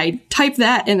 and then I type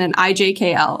that, and then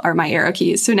IJKL are my arrow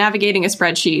keys. So navigating a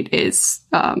spreadsheet is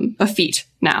a feat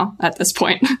now at this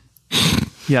point.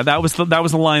 Yeah, that was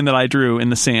the line that I drew in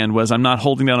the sand. Was I'm not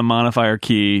holding down a modifier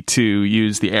key to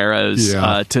use the arrows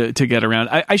to get around.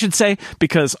 I should say,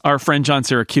 because our friend John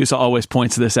Siracusa always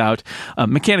points this out,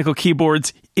 mechanical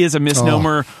keyboards is a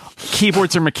misnomer.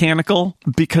 Keyboards are mechanical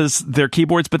because they're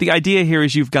keyboards, but the idea here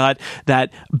is you've got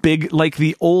that big, like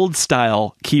the old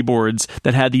style keyboards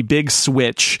that had the big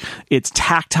switch. It's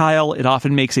tactile. It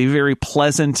often makes a very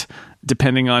pleasant,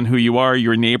 depending on who you are,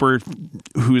 your neighbor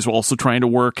who's also trying to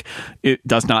work, it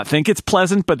does not think it's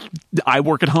pleasant, but I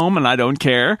work at home and I don't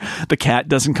care. The cat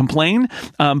doesn't complain,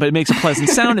 but it makes a pleasant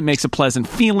sound. It makes a pleasant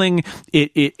feeling.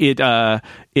 When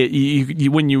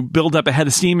you build up a head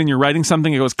of steam and you're writing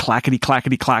something, it goes clackety,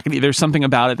 clackety, clackety. There's something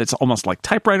about it that's almost like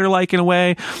typewriter-like in a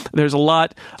way. There's a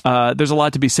lot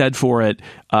to be said for it.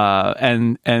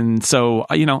 And so,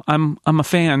 I'm a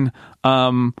fan.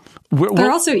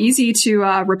 They're also easy to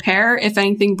repair if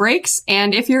anything breaks.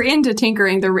 And if you're into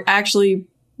tinkering, they're actually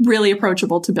really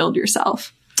approachable to build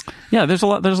yourself. Yeah, there's a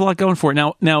lot going for it.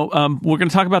 Now, we're going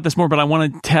to talk about this more, but I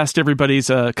want to test everybody's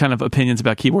kind of opinions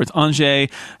about keyboards.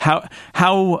 Anže,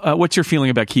 what's your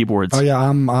feeling about keyboards? Oh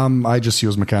yeah, I just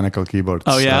use mechanical keyboards.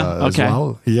 Oh yeah, okay. As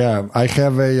well. Yeah, I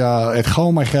have at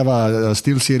home. I have a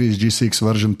SteelSeries G6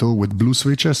 version 2 with blue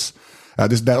switches.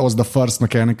 That was the first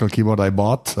mechanical keyboard I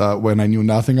bought when I knew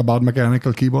nothing about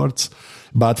mechanical keyboards.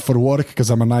 But for work,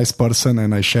 because I'm a nice person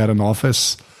and I share an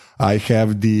office, I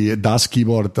have the DAS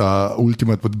keyboard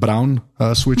Ultimate with brown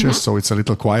switches, so it's a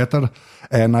little quieter.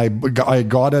 And I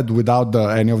got it without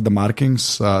any of the markings,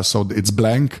 so it's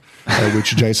blank,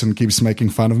 which Jason keeps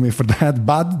making fun of me for that.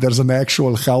 But there's an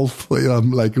actual health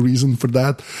reason for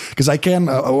that, because I can.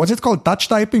 What's it called? Touch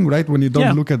typing, right? When you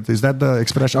don't look at, is that the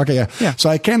expression? Okay, yeah. So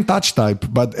I can touch type,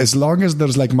 but as long as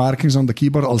there's like markings on the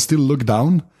keyboard, I'll still look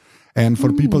down. And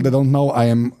for people that don't know, I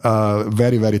am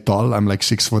very, very tall. I'm like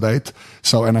 6'8",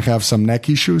 and I have some neck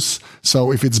issues.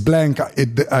 So if it's blank,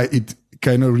 it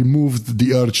kind of removed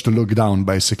the urge to look down,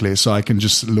 basically. So I can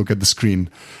just look at the screen.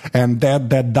 And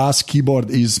that DAS keyboard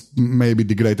is maybe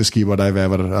the greatest keyboard I've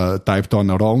ever typed on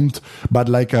or owned. But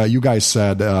like you guys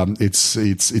said,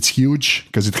 it's huge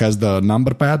because it has the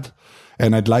number pad.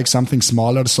 And I'd like something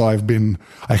smaller, so I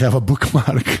have a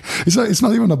bookmark. It's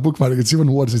not even a bookmark, it's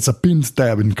even worse. It's a pinned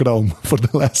tab in Chrome for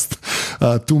the last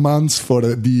 2 months for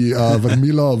the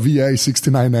Vermilo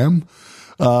VA69M.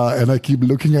 And I keep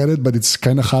looking at it, but it's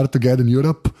kind of hard to get in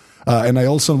Europe. And I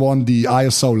also want the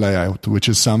ISO layout, which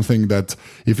is something that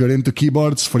if you're into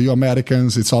keyboards, for you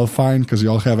Americans, it's all fine because you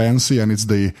all have ANSI and it's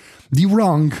the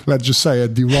wrong, let's just say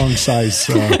it, the wrong size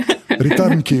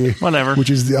return key, whatever, which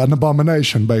is an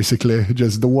abomination, basically,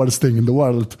 just the worst thing in the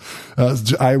world.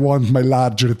 I want my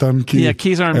large return key. Yeah,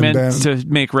 keys aren't meant to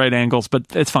make right angles, but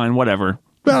it's fine, whatever.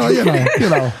 Well,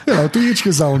 to each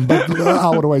his own, but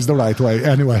our way is the right way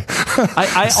anyway.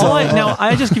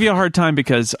 I just give you a hard time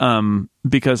because I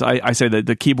say that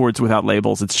the keyboards without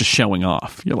labels, it's just showing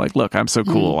off. You're like, look, I'm so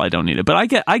cool, I don't need it. But I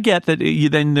get that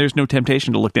then there's no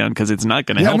temptation to look down because it's not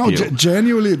going to help you.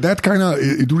 Genuinely, that kind of,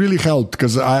 it really helped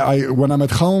because I when I'm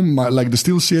at home, like the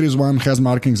SteelSeries one has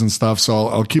markings and stuff, so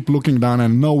I'll keep looking down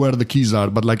and know where the keys are.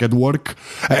 But like at work,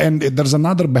 and there's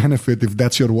another benefit if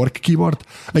that's your work keyboard,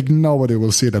 like nobody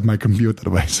will see it at my computer,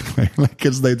 basically. Like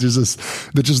they're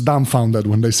just dumbfounded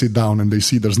when they sit down and they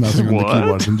see there's nothing on the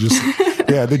keyboard and just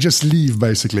they just leave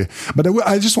basically. But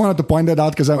I just wanted to point that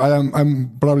out because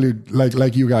I'm probably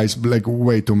like you guys, like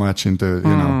way too much into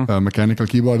mechanical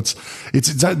keyboards.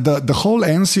 It's the whole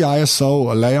ANSI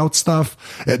ISO layout stuff.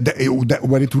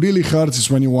 Where it really hurts is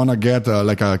when you want to get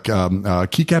like a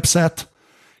keycap set.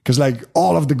 Because like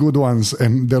all of the good ones,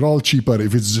 and they're all cheaper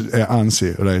if it's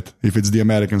ANSI, right? If it's the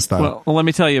American style. Well, let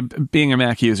me tell you, being a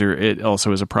Mac user, it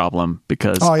also is a problem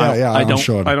because I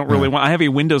don't really want. I have a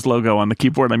Windows logo on the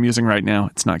keyboard I'm using right now.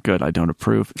 It's not good. I don't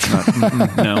approve. It's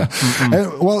not. No.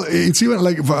 Well, it's even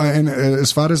like, and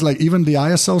as far as like even the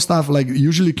ISO stuff, like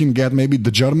usually you can get maybe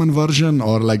the German version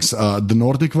or like the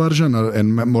Nordic version or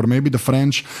maybe the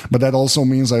French. But that also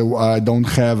means I don't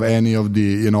have any of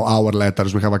the our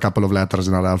letters. We have a couple of letters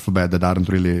in our alphabet that aren't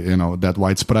really that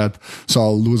widespread, so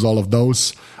I'll lose all of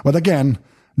those. But again,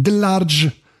 the large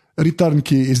return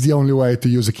key is the only way to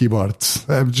use a keyboard.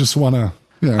 I just want to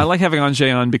I like having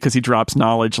Andrzej on because he drops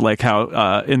knowledge, like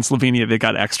how in Slovenia they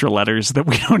got extra letters that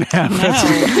we don't have. No.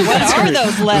 What are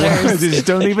those letters? Just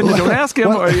don't ask him.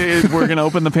 We're going to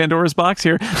open the Pandora's box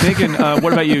here. Megan,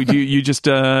 what about you? Do you just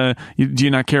do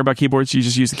you not care about keyboards? Do you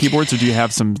just use the keyboards, or do you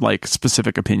have some like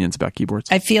specific opinions about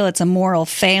keyboards? I feel it's a moral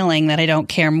failing that I don't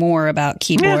care more about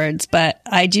keyboards, but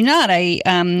I do not.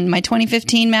 My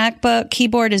 2015 MacBook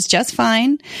keyboard is just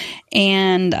fine,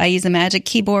 and I use a Magic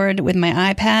Keyboard with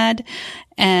my iPad.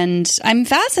 And I'm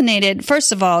fascinated,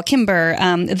 first of all, Kimber,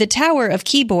 the tower of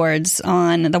keyboards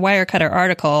on the Wirecutter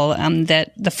article,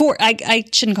 that the fort, I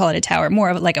shouldn't call it a tower, more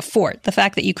of like a fort. The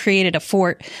fact that you created a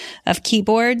fort of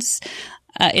keyboards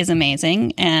is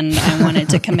amazing. And I wanted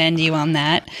to commend you on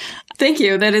that. Thank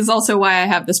you. That is also why I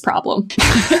have this problem.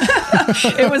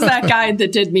 It was that guide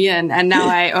that did me in. And now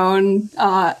I own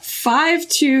 5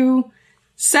 to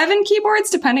 7 keyboards,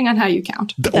 depending on how you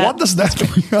count. What does that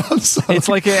mean? It's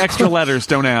like extra letters.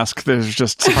 Don't ask. There's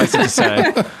just suffice it to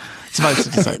say.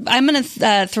 I'm going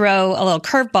to throw a little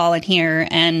curveball in here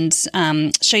and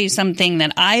show you something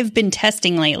that I've been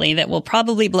testing lately that will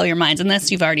probably blow your minds,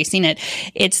 unless you've already seen it.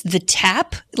 It's the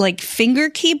Tap, like finger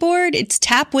keyboard. It's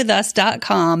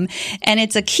tapwithus.com, and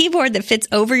it's a keyboard that fits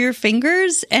over your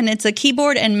fingers, and it's a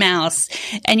keyboard and mouse,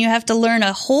 and you have to learn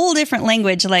a whole different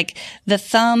language. Like the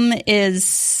thumb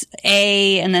is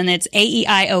A, and then it's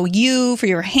A-E-I-O-U for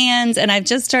your hands, and I've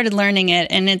just started learning it,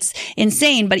 and it's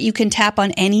insane, but you can tap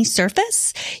on any surface.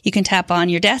 You can tap on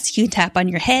your desk, you can tap on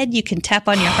your head, you can tap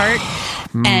on your heart.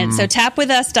 And so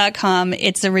tapwithus.com,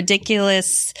 it's a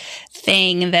ridiculous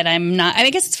thing that I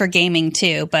guess it's for gaming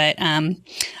too, but I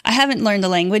haven't learned the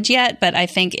language yet, but I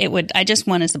think I just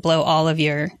wanted to blow all of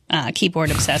your keyboard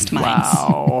obsessed minds.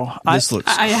 Wow. This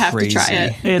looks I have crazy. to try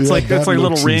it. It's like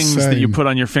little rings insane. that you put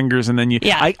on your fingers, and then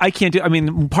I can't do. I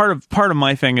mean, part of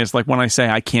my thing is like when I say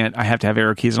I can't, I have to have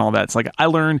arrow keys and all that. It's like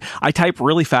I type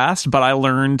really fast, but I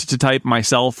learned to type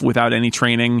myself without any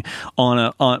training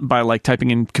by like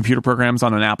typing in computer programs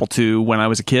on an Apple II when I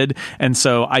was a kid, and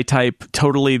so I type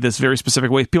totally this very specific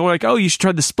way. People are like, "Oh, you should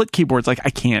try the split keyboards." Like I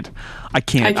can't. I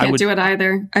can't do it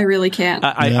either. I really can't.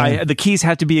 The keys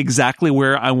have to be exactly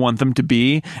where I want them to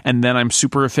be, and then I'm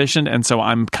super efficient, and so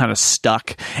I'm kind of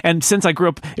stuck. And since I grew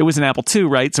up, it was an Apple II,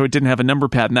 right? So it didn't have a number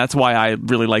pad, and that's why I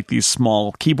really like these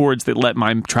small keyboards that let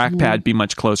my trackpad be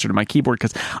much closer to my keyboard,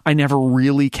 because I never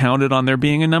really counted on there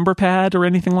being a number pad or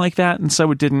anything like that, and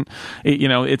so it didn't.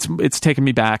 It's taken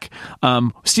me back.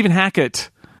 Stephen Hackett,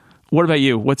 what about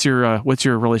you? What's your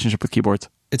relationship with keyboards?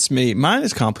 It's me. Mine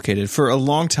is complicated. For a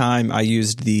long time, I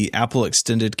used the Apple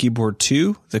Extended Keyboard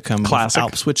 2 that comes with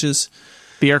Alp switches.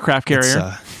 The aircraft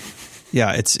carrier.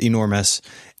 It's enormous.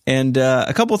 And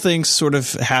a couple of things sort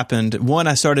of happened. One,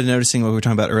 I started noticing what we were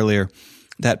talking about earlier,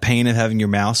 that pain of having your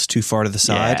mouse too far to the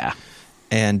side. Yeah.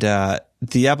 And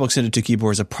the Apple Extended 2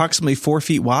 keyboard is approximately 4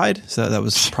 feet wide, so that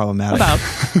was problematic.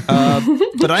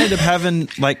 But I ended up having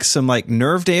some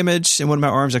nerve damage in one of my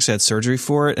arms. Actually, I had surgery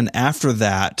for it, and after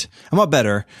that, I'm a lot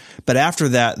better. But after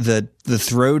that, the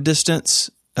throw distance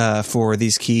for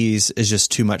these keys is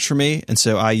just too much for me, and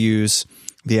so I use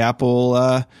the Apple,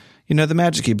 the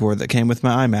Magic Keyboard that came with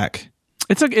my iMac.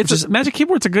 Magic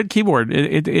Keyboard's a good keyboard. I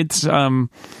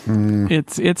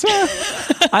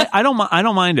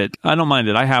don't mind it. I don't mind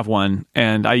it. I have one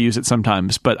and I use it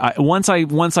sometimes. But once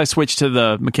I switched to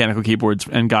the mechanical keyboards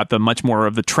and got the much more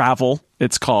of the travel,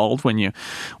 it's called when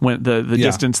the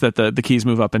distance that the keys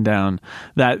move up and down,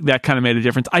 that kind of made a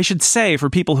difference. I should say, for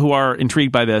people who are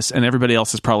intrigued by this, and everybody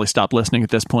else has probably stopped listening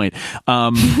at this point,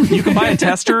 you can buy a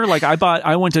tester. Like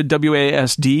I went to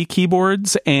WASD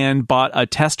Keyboards and bought a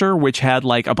tester which had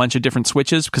like a bunch of different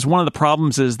switches, because one of the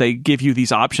problems is they give you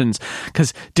these options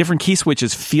because different key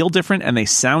switches feel different and they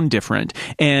sound different,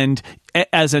 and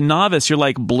as a novice, you're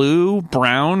like blue,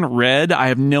 brown, red. I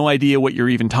have no idea what you're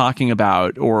even talking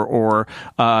about, or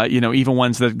even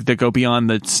ones that go beyond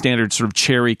the standard sort of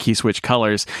cherry key switch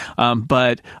colors.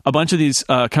 But a bunch of these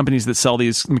companies that sell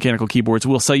these mechanical keyboards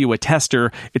will sell you a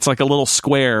tester. It's like a little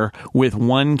square with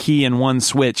one key and one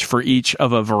switch for each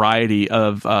of a variety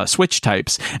of switch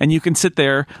types, and you can sit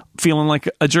there feeling like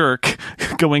a jerk,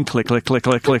 going click, click, click,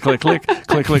 click, click, click, click,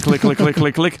 click, click, click, click, click,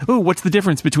 click, click. Ooh, what's the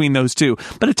difference between those two?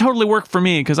 But it totally worked for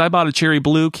me because I bought a cherry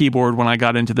blue keyboard when I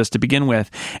got into this to begin with,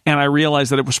 and I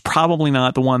realized that it was probably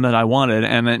not the one that I wanted.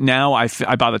 And now I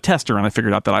bought a tester, and I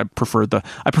figured out that I prefer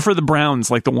the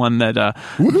browns, like the one that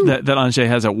that Anže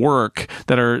has at work,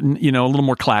 that are a little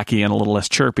more clacky and a little less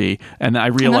chirpy. And I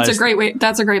realized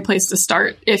that's a great place to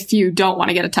start if you don't want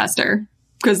to get a tester,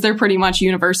 because they're pretty much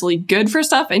universally good for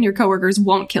stuff, and your coworkers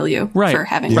won't kill you for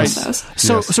having one of those.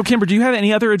 So Kimber, do you have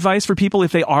any other advice for people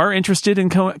if they are interested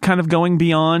in kind of going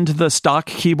beyond the stock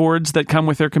keyboards that come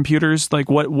with their computers? Like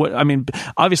what? I mean,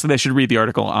 obviously they should read the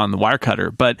article on the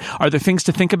Wirecutter, but are there things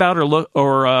to think about or look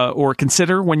or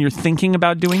consider when you're thinking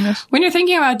about doing this? When you're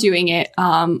thinking about doing it,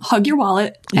 hug your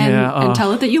wallet and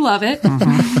tell it that you love it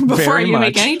before you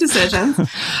make any decisions.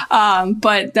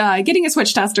 But getting a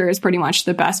switch tester is pretty much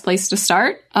the best place to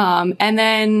start. And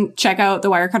then check out the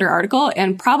Wirecutter article,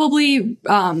 and probably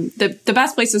the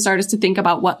best place to start is to think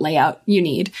about what layout you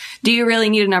need. Do you really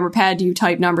need a number pad? Do you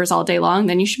type numbers all day long?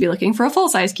 Then you should be looking for a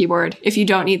full-size keyboard. If you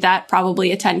don't need that,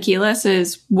 probably a 10 keyless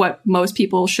is what most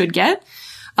people should get.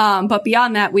 But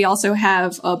beyond that, we also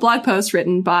have a blog post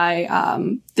written by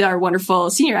our wonderful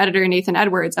senior editor, Nathan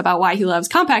Edwards, about why he loves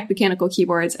compact mechanical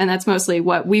keyboards. And that's mostly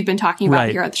what we've been talking about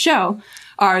here at the show,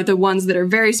 are the ones that are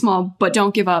very small but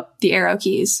don't give up the arrow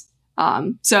keys.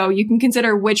 So you can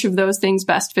consider which of those things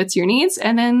best fits your needs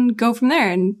and then go from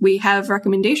there. And we have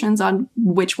recommendations on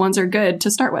which ones are good to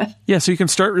start with. Yeah, so you can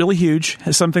start really huge,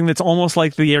 something that's almost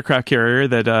like the aircraft carrier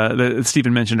that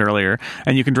Stephen mentioned earlier.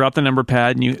 And you can drop the number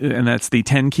pad, and that's the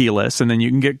 10 keyless. And then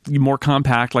you can get more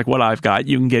compact, like what I've got.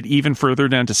 You can get even further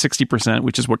down to 60%,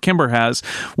 which is what Kimber has,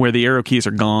 where the arrow keys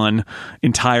are gone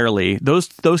entirely. Those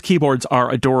keyboards are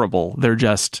adorable. They're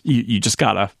just, you just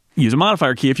gotta use a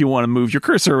modifier key if you want to move your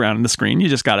cursor around in the screen. You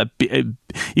just gotta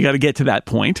get to that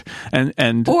point.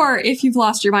 And or if you've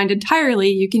lost your mind entirely,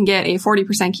 you can get a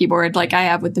 40% keyboard like I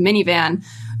have with the minivan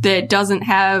that doesn't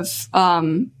have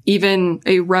even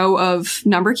a row of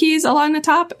number keys along the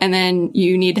top, and then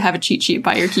you need to have a cheat sheet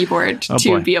by your keyboard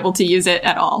to be able to use it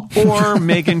at all. Or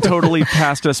Megan totally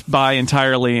passed us by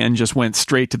entirely and just went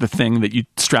straight to the thing that you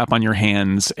strap on your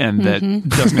hands and that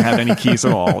doesn't have any keys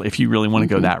at all, if you really want to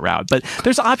go that route. But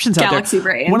there's options out Galaxy there.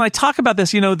 Brain. When I talk about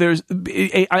this, there's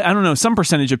I don't know, some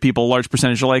percentage of people, large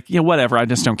percentage, are like, whatever, I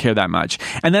just don't care that much.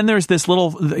 And then there's this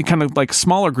little kind of like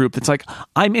smaller group that's like,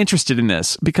 I'm interested in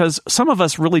this, because some of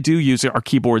us really do use our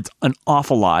keyboards an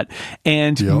awful lot,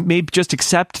 and maybe just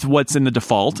accept what's in the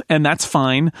default, and that's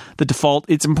fine. The default,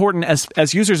 it's important,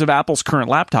 as users of Apple's current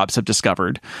laptops have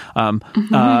discovered.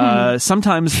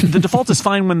 Sometimes the default is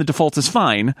fine when the default is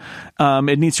fine.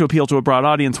 It needs to appeal to a broad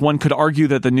audience. One could argue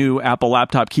that the new Apple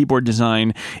laptop keyboard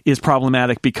design is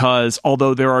problematic because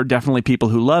although there are definitely people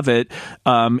who love it,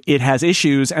 it has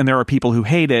issues, and there are people who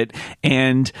hate it.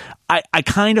 And I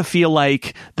kind of feel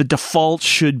like the default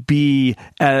should be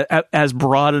as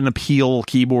broad an appeal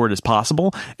keyboard as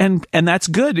possible. And that's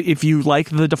good. If you like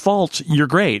the default, you're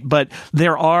great. But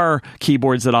there are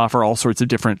keyboards that offer all sorts of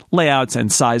different layouts and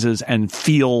sizes and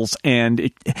feels. And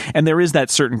there is that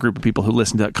certain group of people who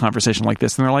listen to a conversation like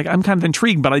this, and they're like, I'm kind of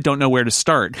intrigued, but I don't know where to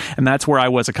start. And that's where I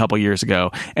was a couple years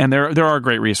ago. And there are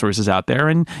great resources out there.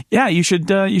 And yeah, you should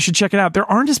check it out.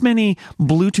 There aren't as many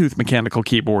Bluetooth mechanical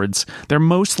keyboards. They're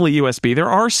mostly USB. There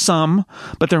are some,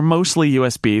 but they're mostly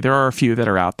USB. There are a few that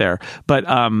are out there. But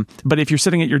if you're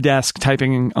sitting at your desk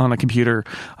typing on a computer,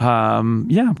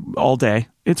 all day,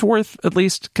 it's worth at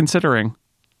least considering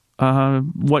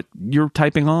what you're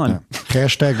typing on.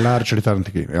 Hashtag large return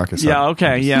to key. Okay, yeah,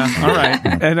 okay, yeah. All right.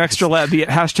 And the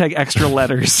hashtag extra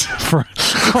letters for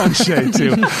Anže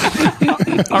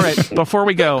too. All right, before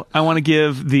we go, I want to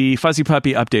give the Fuzzy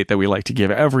Puppy update that we like to give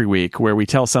every week, where we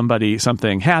tell somebody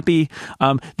something happy.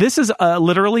 This is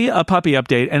literally a puppy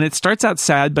update, and it starts out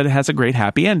sad, but it has a great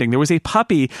happy ending. There was a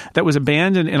puppy that was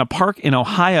abandoned in a park in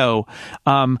Ohio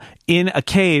in a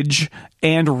cage,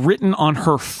 and written on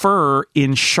her fur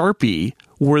in Sharpie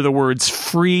were the words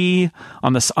 "free"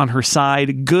 on her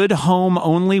side. "Good home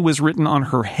only" was written on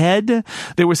her head.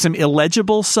 There was some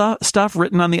illegible stuff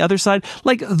written on the other side.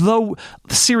 Like, though,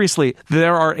 seriously,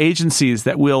 there are agencies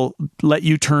that will let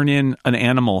you turn in an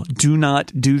animal. Do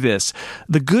not do this.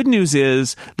 The good news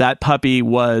is that puppy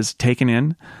was taken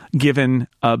in, given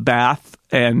a bath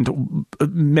and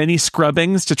many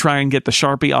scrubbings to try and get the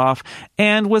Sharpie off,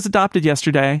 and was adopted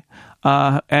yesterday.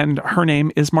 And her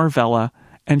name is Marvella,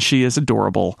 and she is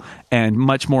adorable, and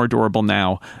much more adorable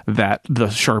now that the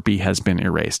Sharpie has been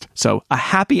erased. So a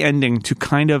happy ending to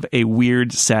kind of a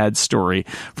weird, sad story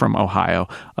from Ohio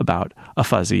about a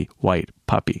fuzzy white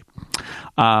puppy.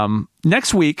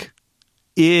 Next week,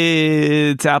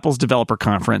 it's Apple's developer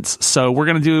conference. So we're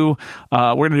going to do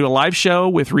a live show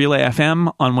with Relay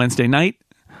FM on Wednesday night.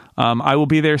 I will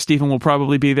be there. Stephen will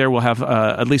probably be there. We'll have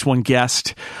at least one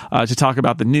guest to talk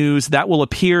about the news. That will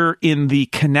appear in the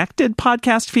Connected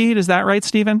podcast feed. Is that right,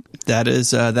 Stephen? That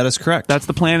is correct. That's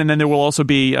the plan. And then there will also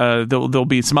be there'll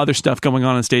be some other stuff going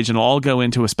on stage, and it'll all go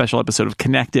into a special episode of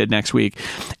Connected next week.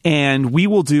 And we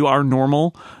will do our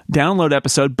normal download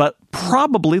episode, but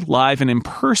probably live and in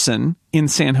person in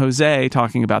San Jose,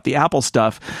 talking about the Apple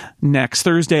stuff next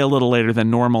Thursday, a little later than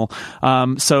normal.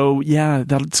 So yeah,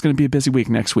 that's going to be a busy week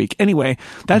next week. Anyway,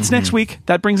 that's next week.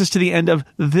 That brings us to the end of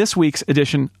this week's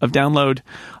edition of Download.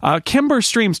 Kimber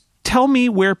Streams, tell me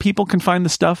where people can find the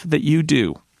stuff that you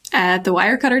do. At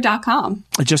thewirecutter.com.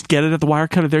 Just get it at the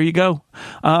Wirecutter. There you go.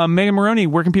 Megan Moroney,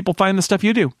 where can people find the stuff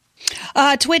you do?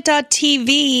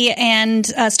 Twit.tv, and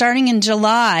starting in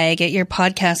July, get your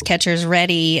podcast catchers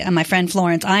ready. My friend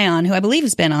Florence Ion, who I believe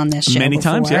has been on this show many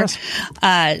before, times, yes.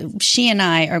 She and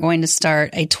I are going to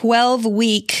start a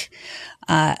 12-week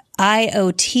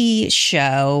IoT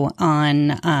show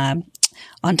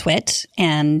on Twit,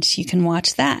 and you can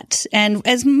watch that. And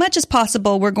as much as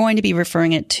possible, we're going to be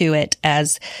referring to it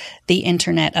as the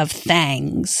Internet of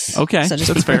Things. Okay, so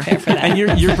just that's be prepared for that. And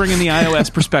you're bringing the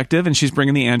iOS perspective, and she's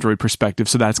bringing the Android perspective,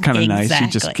 so that's kind of nice. You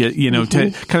just get,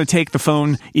 to kind of take the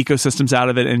phone ecosystems out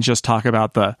of it and just talk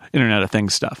about the Internet of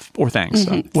Things stuff, or things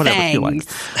stuff, whatever you like.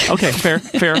 Okay, fair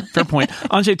point.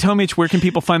 Andrzej Tomic, where can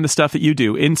people find the stuff that you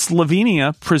do? In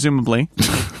Slovenia, presumably.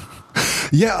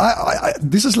 Yeah, I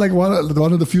this is like one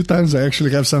of the few times I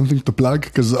actually have something to plug,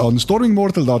 because on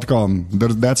stormingmortal.com,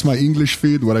 that's my English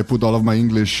feed where I put all of my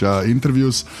English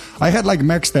interviews. I had like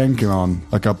Max Tankin on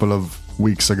a couple of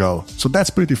weeks ago, so that's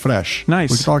pretty fresh.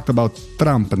 Nice. We talked about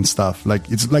Trump and stuff.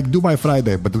 Like, it's like Dubai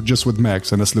Friday, but just with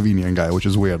Max and a Slovenian guy, which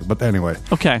is weird. But anyway,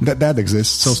 okay, that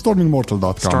exists. So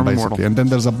stormingmortal.com basically, and then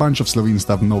there's a bunch of Slovene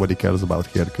stuff nobody cares about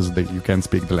here because you can't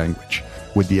speak the language.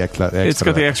 With the extra it's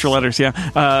got the extra letters, yeah.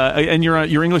 And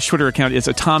your English Twitter account is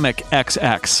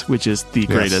AtomicXX, which is the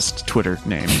greatest Twitter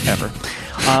name ever.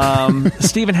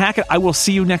 Stephen Hackett, I will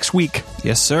see you next week.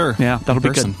 Yes, sir. Yeah, that'll be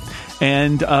good.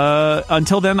 And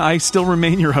until then, I still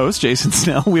remain your host, Jason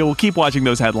Snell. We will keep watching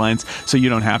those headlines so you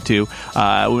don't have to.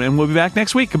 And we'll be back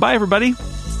next week. Goodbye, everybody.